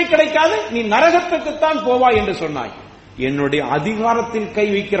மன்னிப்பே கிடைக்காது, நீ நரகத்துக்குத்தான் போவாய் என்று சொன்னாய். என்னுடைய அதிகாரத்தில் கை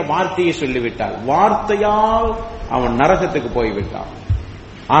வைக்கிற வார்த்தையை சொல்லிவிட்டார். வார்த்தையால் அவன் நரகத்துக்கு போய்விட்டான்.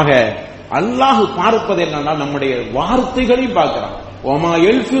 ஆக அல்லாஹ் பார்ப்பது என்னன்னா நம்முடைய வார்த்தைகளை பார்க்கிறான். வமா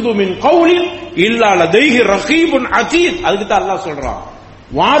யல்ஃபிது மின் கௌலின் இல்லா லதைஹி ரகீபுன் அதீத். அதுக்கு தான் அல்லாஹ் சொல்றான்,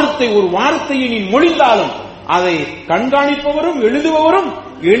 வார்த்தை, ஒரு வார்த்தையை நீ மொழிந்தாலும் அதை கண்காணிப்பவரும் எழுதுபவரும்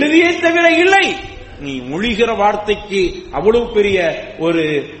எழுதியே தவிர இல்லை. நீ மொழிகிற வார்த்தைக்கு அவ்வளவு பெரிய ஒரு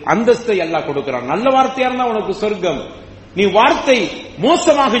அந்தஸ்தை அல்லாஹ் கொடுக்கிறான். நல்ல வார்த்தையா இருந்தா உனக்கு சொர்க்கம். நீ வார்த்தை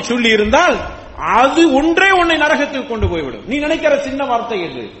மோசமாக சொல்லி இருந்தால் அது ஒன்றே உன்னை நரகத்துக்கு கொண்டு போய்விடும். நீ நினைக்கிற சின்ன வார்த்தை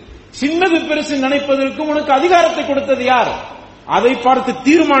எது? சின்னது பெருசு நினைப்பதற்கு உனக்கு அதிகாரத்தை கொடுத்தது யார்? அதை பார்த்து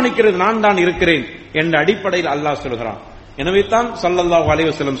தீர்மானிக்கிறது நான் தான் இருக்கிறேன் என்ற அடிப்படையில் அல்லாஹ் சொல்கிறான். எனவே தான் ஸல்லல்லாஹு அலைஹி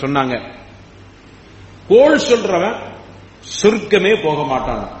வஸல்லம் சொன்னாங்க, கோள் சொல்றவன் சொர்க்கமே போக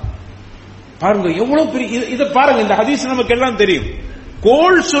மாட்டான். பாருங்க எவ்வளவு பெரிய, இதை பாருங்க, இந்த ஹதீஸ் நமக்கு எல்லாம் தெரியும்.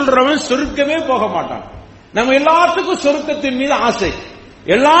 கோள் சொல்றவன் சொர்க்கமே போக மாட்டான். நம்ம எல்லாத்துக்கும் சொர்க்கத்தின் மீது ஆசை,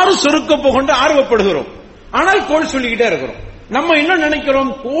 எல்லாரும் சொர்க்க போகொண்டு ஆர்வப்படுகிறோம். ஆனால் கோள் சொல்லிக்கிட்டே இருக்கிறோம். நம்ம என்ன நினைக்கிறோம்?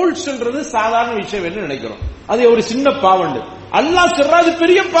 கோள் சொல்றது சாதாரண விஷயம் என்று நினைக்கிறோம். அது ஒரு சின்ன பாவம். அல்லாஹ் சொல்றது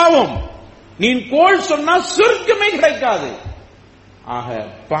பெரிய பாவம். நீ கோள் சொன்னா சொர்க்கமே கிடைக்காது. ஆக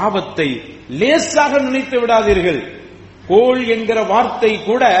பாவத்தை லேசாக நினைத்து விடாதீர்கள். கோள் என்கிற வார்த்தை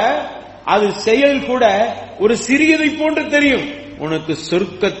கூட, அது செயல் கூட ஒரு சிறியதை போன்று தெரியும், உனக்கு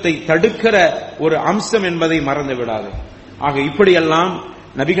சொர்க்கத்தை தடுக்கிற ஒரு அம்சம் என்பதை மறந்து விடாது. ஆக இப்படியெல்லாம்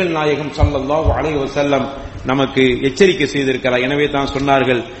நபிகள் நாயகம் ஸல்லல்லாஹு அலைஹி வஸல்லம் நமக்கு எச்சரிக்கை செய்திருக்கிறார். எனவே தான்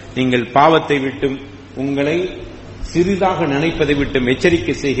சொன்னார்கள், நீங்கள் பாவத்தை விட்டும் உங்களை சிறிதாக நினைப்பதை விட்டும்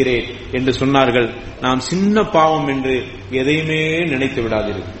எச்சரிக்கை செய்கிறேன் என்று சொன்னார்கள். நாம் சின்ன பாவம் என்று எதையுமே நினைத்து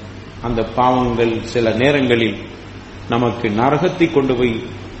விடாதீர்கள். அந்த பாவங்கள் சில நேரங்களில் நமக்கு நரகத்தை கொண்டு போய்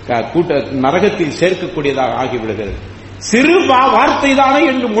நரகத்தில் சேர்க்கக்கூடியதாக ஆகிவிடுகிறது. சிறு வார்த்தை தானே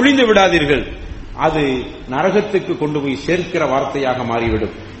என்று மொழிந்து விடாதீர்கள், அது நரகத்துக்கு கொண்டு போய் சேர்க்கிற வார்த்தையாக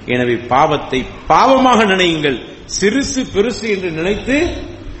மாறிவிடும். எனவே பாவத்தை பாவமாக நினையுங்கள். சிறுசு பெருசு என்று நினைத்து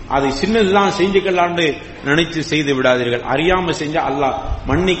அதை சின்னதெல்லாம் செஞ்சுக்கலான்னு நினைத்து செய்து விடாதீர்கள். அறியாம செஞ்சா அல்லாஹ்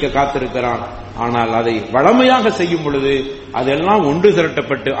மன்னிக்க காத்திருக்கிறான். ஆனால் அதை வளமையாக செய்யும் பொழுது அதெல்லாம் ஒன்று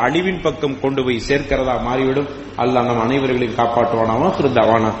திரட்டப்பட்டு அழிவின் பக்கம் கொண்டு போய் சேர்க்கிறதா மாறிவிடும். அல்லாஹ் நம் அனைவர்களையும் காப்பாற்றுவானாவா.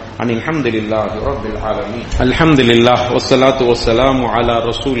 அல்ஹம்துலில்லாஹி ரப்பில் ஆலமீன். அல்ஹம்துலில்லாஹ் வஸ்ஸலாத்து வஸ்ஸலாமு அலா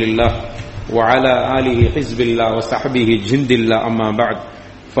ரசூலில்லாஹ் وعلى آله حزب الله وصحبه جند الله أما بعد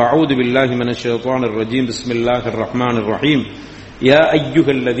فأعوذ بالله من الشيطان الرجيم بسم الله الرحمن الرحيم يا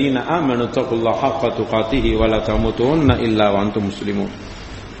أيها الذين آمنوا اتقوا الله حق تقاته ولا تموتن إلا وأنتم مسلمون.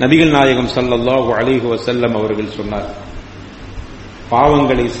 நபிகள் நாயகம் ஸல்லல்லாஹு அலைஹி வஸல்லம் அவர்கள் சொன்னார்,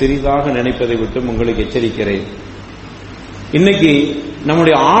 பாவங்களை சிறிதாக நினைப்பதை விட்டு உங்களுக்கு எச்சரிக்கிறேன். இன்னைக்கு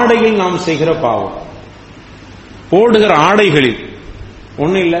நம்முடைய ஆடையில் நாம் செய்கிற பாவம், போடுகிற ஆடைகளில்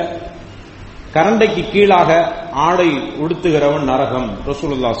ஒன்னும் இல்ல, கரண்டைக்கு கீழாக ஆடை உடுத்துகிறவன் நரகம்.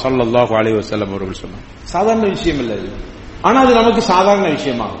 ரசூலுல்லாஹ் ஸல்லல்லாஹு அலைஹி வஸல்லம் அவர்கள் சொன்னார். சாதாரண விஷயம் இல்லை அது, ஆனா அது நமக்கு சாதாரண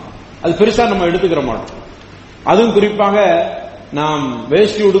விஷயமாகும். அது பெருசா நம்ம எடுத்துக்கிற மாட்டோம். அதுவும் குறிப்பாக நாம்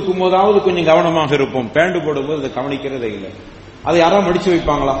வேஷ்டி உடுக்கும் போதாவது கொஞ்சம் கவனமாக இருப்போம். பேண்ட் போடும்போது அதை கவனிக்கிறதே இல்லை. அதை யாராவது மடிச்சு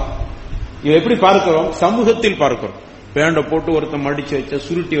வைப்பாங்களா? இதை எப்படி பார்க்கிறோம்? சமூகத்தில் பார்க்கிறோம். பேண்டை போட்டு ஒருத்தன் மடிச்சு வச்சா,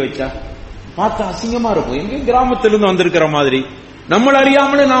 சுருட்டி வச்சா பார்த்தா அசிங்கமா இருக்கும். எங்க கிராமத்திலிருந்து வந்திருக்கிற மாதிரி நம்மள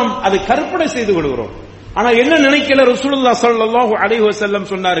அறியாமலே நாம் அதை கற்பனை செய்து கொள்கிறோம். ஆனா என்ன நினைக்கல, ரசூலுல்லாஹ் ஸல்லல்லாஹு அலைஹி வஸல்லம்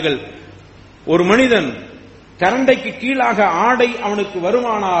சொன்னார்கள், ஒரு மனிதன் கரண்டைக்கு கீழாக ஆடை அவனுக்கு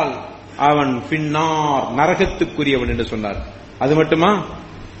வருமானால் அவன் பின்னார், நரகத்துக்குரியவன் என்று சொன்னார். அது மட்டுமா,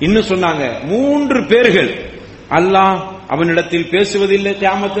 இன்னும் சொன்னாங்க, 3 பேர்கள் அல்லாஹ் அவனிடத்தில் பேசுவதில்லை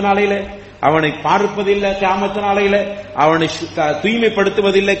கியாமத்து நாளையில, அவனை பார்ப்பதில்லை கியாமத்து நாளையில, அவனை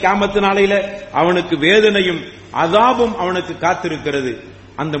தூய்மைப்படுத்துவதில்லை கியாமத்து நாளையில, அவனுக்கு வேதனையும் அதாபும் அவனுக்கு காத்திருக்கிறது.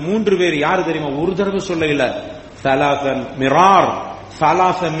 அந்த 3 பேர் யாரு தெரியுமா? ஒரு தடவை சொல்ல இல்ல, சலாச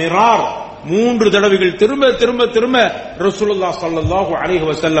மிரார் 3 தடவைகள் திரும்ப திரும்ப திரும்ப ரசூலுல்லாஹ் ஸல்லல்லாஹு அலைஹி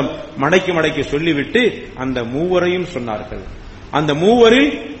வஸல்லம் மடக்கி மடக்கி சொல்லிவிட்டு அந்த மூவரையும் சொன்னார்கள். அந்த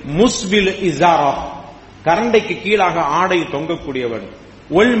மூவரில் முஸ்பில் இஸாரா, கரண்டைக்கு கீழாக ஆடை தொங்கக்கூடியவன்,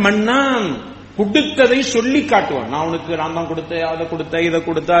 ஒல் மன்னான், கொடுத்ததை சொல்லி காட்டுவான். நான் உனக்கு நான் தான் கொடுத்தேன், அதை கொடுத்தேன், இதை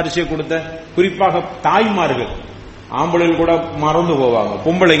கொடுத்த, அரிசியை கொடுத்த. குறிப்பாக தாய்மார்கள், ஆம்பளைகள் கூட மறந்து போவாங்க.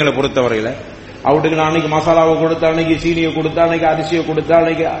 பொம்பளைங்களை பொறுத்தவரையில அவட்டுக்கு நான் அன்னைக்கு மசாலாவை கொடுத்த, அன்னைக்கு சீனியை கொடுத்த, அன்னைக்கு அரிசியை கொடுத்த,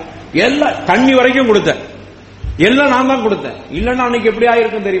 அன்னைக்கு எல்லாம் தண்ணி வரைக்கும் கொடுத்த, எல்லாம் நான் தான் கொடுத்தேன், இல்லன்னா அன்னைக்கு எப்படி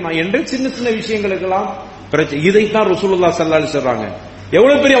ஆயிருக்கும் தெரியுமா என்று சின்ன சின்ன விஷயங்களுக்கெல்லாம் பிரச்சனை. இதைத்தான் ரசூலுல்லாஹ் ஸல்லல்லாஹு அலைஹி சொல்றாங்க.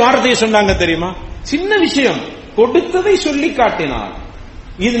 எவ்வளவு பெரிய வார்த்தையை சொன்னாங்க தெரியுமா? சின்ன விஷயம், கொடுத்ததை சொல்லி காட்டினார்.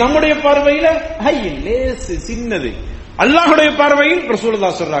 இது நம்முடைய பார்வையில சின்னது, அல்லாஹ்வுடைய பார்வையில்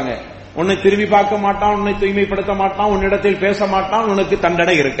ரசூலுல்லாஹ் சொல்றாங்க, உன்னை திரும்பி பார்க்க மாட்டான், உன்னை தூய்மைப்படுத்த மாட்டான், உன்னிடத்தில் பேச மாட்டான், உனக்கு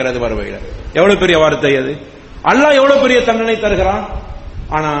தண்டனை இருக்கிறது வருவையில. எவ்வளவு பெரிய வார்த்தை அது! அல்லாஹ் எவ்வளவு பெரிய தண்டனை தருகிறான்.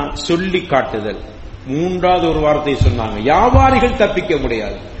 ஆனா சொல்லி காட்டுதல். 3வது ஒரு வார்த்தை சொன்னாங்க, வியாபாரிகள் தப்பிக்க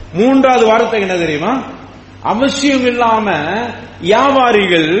முடியாது. 3வது வார்த்தை என்ன தெரியுமா? அவசியம் இல்லாம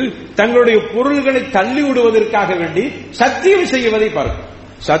வியாபாரிகள் தங்களுடைய பொருள்களை தள்ளி விடுவதற்காக வேண்டி சத்தியம் செய்வதை பார்க்க.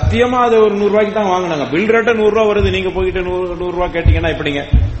 சத்தியமா அது ஒரு 100 ரூபாய்க்கு தான் வாங்கினாங்க, பில் ரேட்ட 100 ரூபாய் வருது, நீங்க போயிட்டு 100 ரூபாய் கேட்டீங்கன்னா எப்படிங்க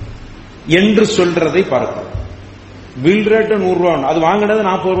என்று சொல்றதை பார்க்க. பில் ரேட்டு 100 ரூபாய், அது வாங்கினது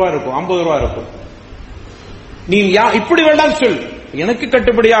 40 ரூபாய் இருக்கும், 50 ரூபாய் இருக்கும். நீ இப்படி வேண்டாம் சொல், எனக்கு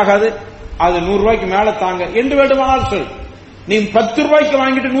கட்டுப்படி ஆகாது, அது 100 ரூபாய்க்கு மேல தாங்க என்று வேண்டுமானால் சொல். நீ 10 ரூபாய்க்கு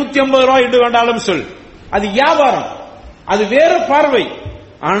வாங்கிட்டு 150 ரூபாய் என்று வேண்டாலும் சொல். அது வியாபாரம், அது வேற பார்வை.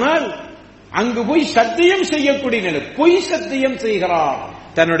 ஆனால் அங்கு போய் சத்தியம் செய்யக்கூடிய நிலை, பொய் சத்தியம் செய்கிறார்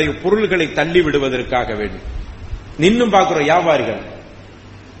தன்னுடைய பொருள்களை தள்ளி விடுவதற்காக வேண்டும். இன்னும் பார்க்கிறோம் வியாபாரிகள்,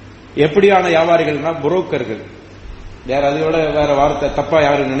 எப்படியான வியாபாரிகள்னா புரோக்கர்கள். வேற அதோட வேற வார்த்தை தப்பா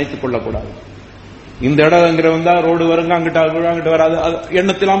யாரும் நினைத்துக் கொள்ளக்கூடாது. இந்த இடம்ங்கிறவன் தான் ரோடு வருங்க, அங்கிட்டு வராது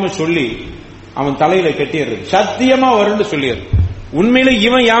எண்ணத்திலாம சொல்லி அவன் தலையில கட்டிடுறது. சத்தியமா வரும்னு சொல்லிடுறது. உண்மையில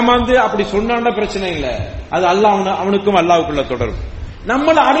இவன் ஏமாந்து அப்படி சொன்னான்னா பிரச்சனை இல்ல, அது அல்லாஹ் அவனுக்கும் அல்லாஹ்வுக்குள்ள தொடர்பு.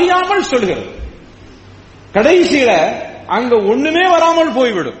 நம்மள அறியாமல் சொல்கிறது. கடைசியில அங்க ஒண்ணுமே வராமல்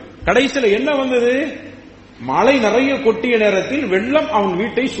போய்விடும். கடைசியில என்ன வந்தது? மழை நிறைய கொட்டிய நேரத்தில் வெள்ளம் அவன்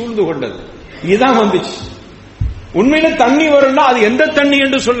வீட்டை சூழ்ந்து கொண்டது. இதுதான் வந்துச்சு. உண்மையில தண்ணி வரும்னா அது எந்த தண்ணி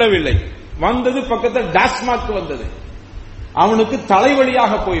என்று சொல்லவில்லை, வந்தது பக்கத்தில் டாஸ்மாக் வந்தது. அவனுக்கு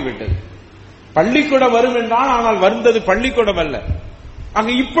தலைவலியாக போய்விட்டது. பள்ளிக்கூடம் வரும் என்றால், ஆனால் வந்தது பள்ளிக்கூடம் அல்ல.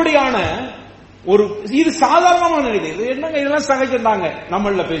 அங்க இப்படியான ஒரு, இது சாதாரணமான நிலை. இது என்னங்க, இதெல்லாம் சகஜம்தாங்க,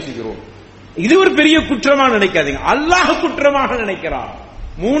 நம்மள பேசிக்கிறோம். இது ஒரு பெரிய குற்றமா நினைக்காதீங்க, அல்லாஹ் குற்றமாக நினைக்கிறான்.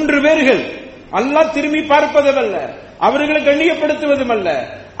 3 பேர்கள் அல்லாஹ் திரும்பி பார்ப்பதுமல்ல, அவர்களை கண்ணியப்படுத்துவதும் அல்ல,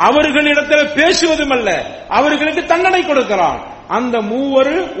 அவர்களிடத்தில் பேசுவதும் அல்ல, அவர்களுக்கு தண்டனை கொடுக்கிறான். அந்த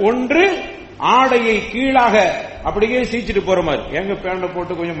 3 ஒன்று ஆடையை கீழாக அப்படியே சீச்சிட்டு போற மாதிரி, எங்க பேண்ட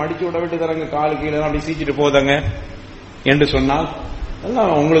போட்டு கொஞ்சம் மடிச்சு விட வேண்டிய தரங்க, காலு கீழே அப்படி சீச்சிட்டு போதாங்க என்று சொன்னால்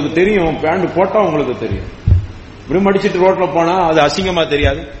எல்லாம் உங்களுக்கு தெரியும். பேண்ட் போட்டா உங்களுக்கு தெரியும். இப்படி மடிச்சிட்டு ரோட்ல போனா அது அசிங்கமா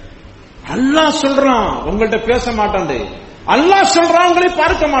தெரியாது. அல்லாஹ் சொல்றான் உங்கள்கிட்ட பேச மாட்டேன், அல்லாஹ் சொல்றான் உங்களை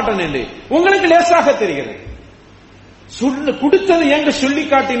பார்க்க மாட்டேன் என்று உங்களுக்கு லேசாக தெரிகிறது. கொடுத்தது எங்க சொல்லி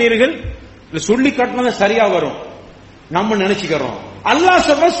காட்டினீர்கள்? சொல்லி காட்டினது சரியா வரும் நம்ம நினைச்சுக்கிறோம். அல்லாஹ்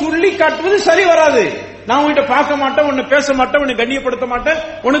சொல்ற சொல்லி காட்டுவது சரி வராது. நான் உன்கிட்ட பார்க்க மாட்டேன், உன்னை பேச மாட்டேன், உன்னை கண்ணியப்படுத்த மாட்டேன்,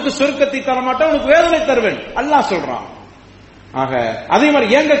 உனக்கு சொர்க்கத்தை தர மாட்டேன், உனக்கு வேதனை தருவேன் அல்லாஹ் சொல்றான். ஆக அதே மாதிரி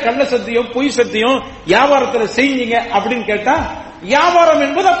ஏங்க கள்ள சத்தியம் பொய் சத்தியம் வியாபாரத்துல செய்யுங்க அப்படின்னு கேட்டா, வியாபாரம்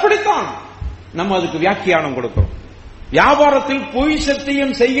என்பது அப்படித்தான். நம்ம அதுக்கு வியாக்கியானம் கொடுக்கிறோம். வியாபாரத்தில் பொய்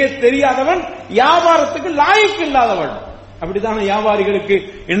சத்தியம் செய்ய தெரியாதவன் வியாபாரத்துக்கு லாயக்கு இல்லாதவன். அப்படித்தான வியாபாரிகளுக்கு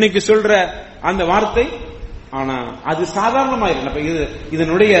இன்னைக்கு சொல்ற அந்த வார்த்தை. ஆனா அது சாதாரணமா இருக்கு.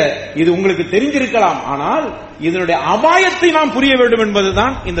 இது உங்களுக்கு தெரிஞ்சிருக்கலாம், ஆனால் இதனுடைய அபாயத்தை நாம் புரிய வேண்டும்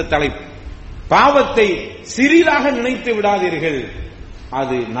என்பதுதான் இந்த தலைப்பு. பாவத்தை சிறிதாக நினைத்து விடாதீர்கள்,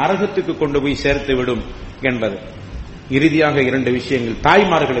 அது நரகத்துக்கு கொண்டு போய் சேர்த்து விடும் என்பது. இறுதியாக 2 விஷயங்கள்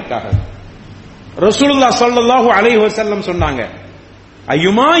தாய்மார்களுக்காக. ரசூலுல்லாஹ் ஸல்லல்லாஹு அலைஹி வஸல்லம் சொன்னாங்க,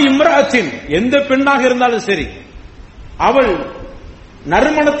 அய்யுமா இம்ராத்தின், எந்த பெண்ணாக இருந்தாலும் சரி, அவள்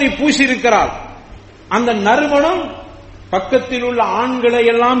நறுமணத்தை பூசி இருக்கிறாள், அந்த நறுமணம் பக்கத்தில் உள்ள ஆண்களை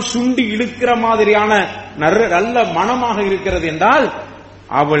எல்லாம் சுண்டி இழுக்கிற மாதிரியான நல்ல மனமாக இருக்கிறது என்றால்,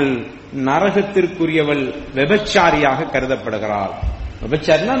 அவள் நரகத்திற்குரியவள், விபச்சாரியாக கருதப்படுகிறாள்.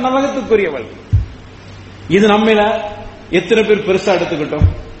 விபச்சாரினா நரகத்துக்குரியவள். இது நம்மள எத்தனை பேர் பெருசா எடுத்துக்கிட்டோம்,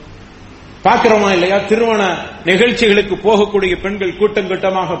 பார்க்கிறோமா இல்லையா? திருமண நிகழ்ச்சிகளுக்கு போகக்கூடிய பெண்கள் கூட்டம்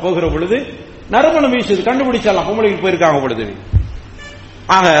கூட்டமாக போகிற பொழுது நறுமணம் வீசுது, கண்டுபிடிச்சாலாம் பொம்பளைக்கு போயிருக்காங்க பொழுது.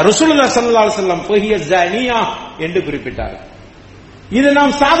 ஆக ரசூலுல்லாஹ் ஸல்லல்லாஹு அலைஹி வஸல்லம் ஃபஹிய ஜானியா என்று குறிப்பிட்டார். இது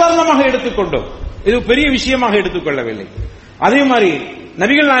நாம் சாதாரணமாக எடுத்துக்கொண்டோம், இது பெரிய விஷயமாக எடுத்துக்கொள்ளவில்லை. அதே மாதிரி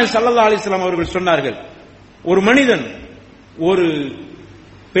நபிகள் நாயகம் ஸல்லல்லாஹு அலைஹி வஸல்லம் அவர்கள் சொன்னார்கள், ஒரு மனிதன் ஒரு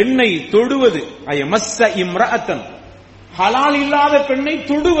பெண்ணை தொடுவது, அயமஸ்ஸ இம்ரஅத்தன், ஹலால் இல்லாத பெண்ணை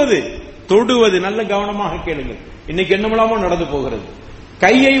தொடுவது நல்ல கவனமாக கேளுங்கள். இன்னைக்கு என்னமெல்லாமோ நடந்து போகிறது.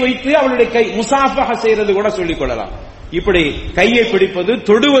 கையை வைத்து அவளுடைய கை முசாஃபஹ செய்யறது கூட சொல்லிக் கொள்ளலாம். இப்படி கையை பிடிப்பது,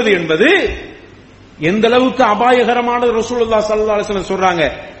 தொடுவது என்பது எந்த அளவுக்கு அபாயகரமானது ரசூலுல்லாஹ் ஸல்லல்லாஹு அலைஹி வஸல்லம் சொல்றாங்க.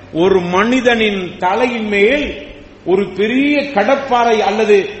 ஒரு மனிதனின் தலையின் மேல் ஒரு பெரிய கடப்பாறை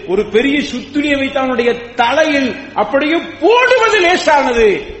அல்லது ஒரு பெரிய சுத்துலியை வைத்து அவனுடைய தலையில் அப்படியே போடுவது லேசானது,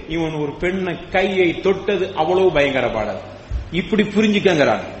 இவன் ஒரு பெண்ணை கையை தொட்டது அவ்வளவு பயங்கரமானது. இப்படி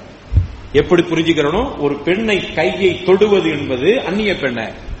புரிஞ்சுக்கிறான். எப்படி புரிஞ்சுக்கிறோம்? ஒரு பெண்ணை கையை தொடுவது என்பது, அந்நிய பெண்ணை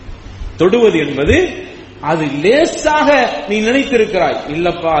தொடுவது என்பது அது லேசாக நீ நினைத்திருக்கிறாய்.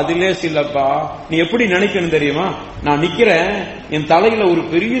 இல்லப்பா, அது லேஸ் இல்லப்பா. நீ எப்படி நினைக்கணும் தெரியுமா? நான் நிக்கிறேன், என் தலையில ஒரு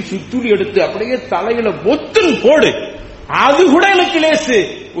பெரிய சுத்துளி எடுத்து அப்படியே தலையில பொத்துன்னு போடு, அது கூட எனக்கு லேசு.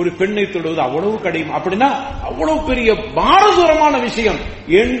 ஒரு பெண்ணை தொடுவது அவ்வளவு கடினம், அப்படின்னா அவ்வளவு பெரிய பாரதூரமான விஷயம்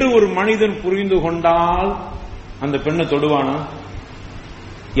என்று ஒரு மனிதன் புரிந்து கொண்டால் அந்த பெண்ணை தொடுவானா?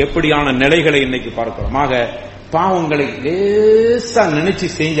 எப்படியான நிலைகளை இன்னைக்கு பார்க்கிறோம். ஆக பாவங்களை லேசா நினைச்சு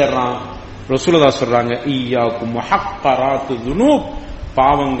செஞ்சிடறான். ரசூலுல்லாஹ் சொல்றாங்க, ஈயாக்கும் முஹக்கராத்து துனூப்,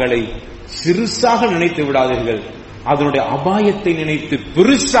 பாவங்களை சிறுசாக நினைத்து விடாதீர்கள், அதனுடைய அபாயத்தை நினைத்து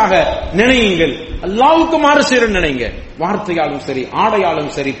பெருசாக நினையுங்கள். அல்லாஹ்வுக்கு மாறு செய்ய நினைங்க. வார்த்தையாலும் சரி,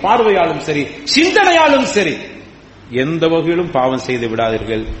 ஆடையாலும் சரி, பார்வையாலும் சரி, சிந்தனையாலும் சரி, எந்த வகையிலும் பாவம் செய்து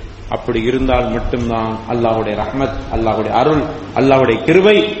விடாதீர்கள். அப்படி இருந்தால் மட்டும்தான் அல்லாஹ்வுடைய ரஹ்மத், அல்லாஹ்வுடைய அருள், அல்லாஹ்வுடைய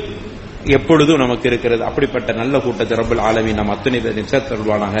கிருபை எப்பொழுதும் நமக்கு இருக்கிறது. அப்படிப்பட்ட நல்ல கூட்டத்தை ரப்பல் ஆலமீன் நம் அத்தனை பேரையும்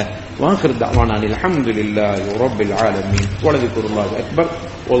சேர்த்தருள்வானாக. வாஹிர் தஅவானா அல்ஹம்துலில்லாஹி ரப்பில் ஆலமீன். வலதிக்ருல்லாஹி அக்பர்.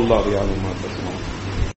 வல்லாஹு யஅலமு மா தஃபஅலூன்.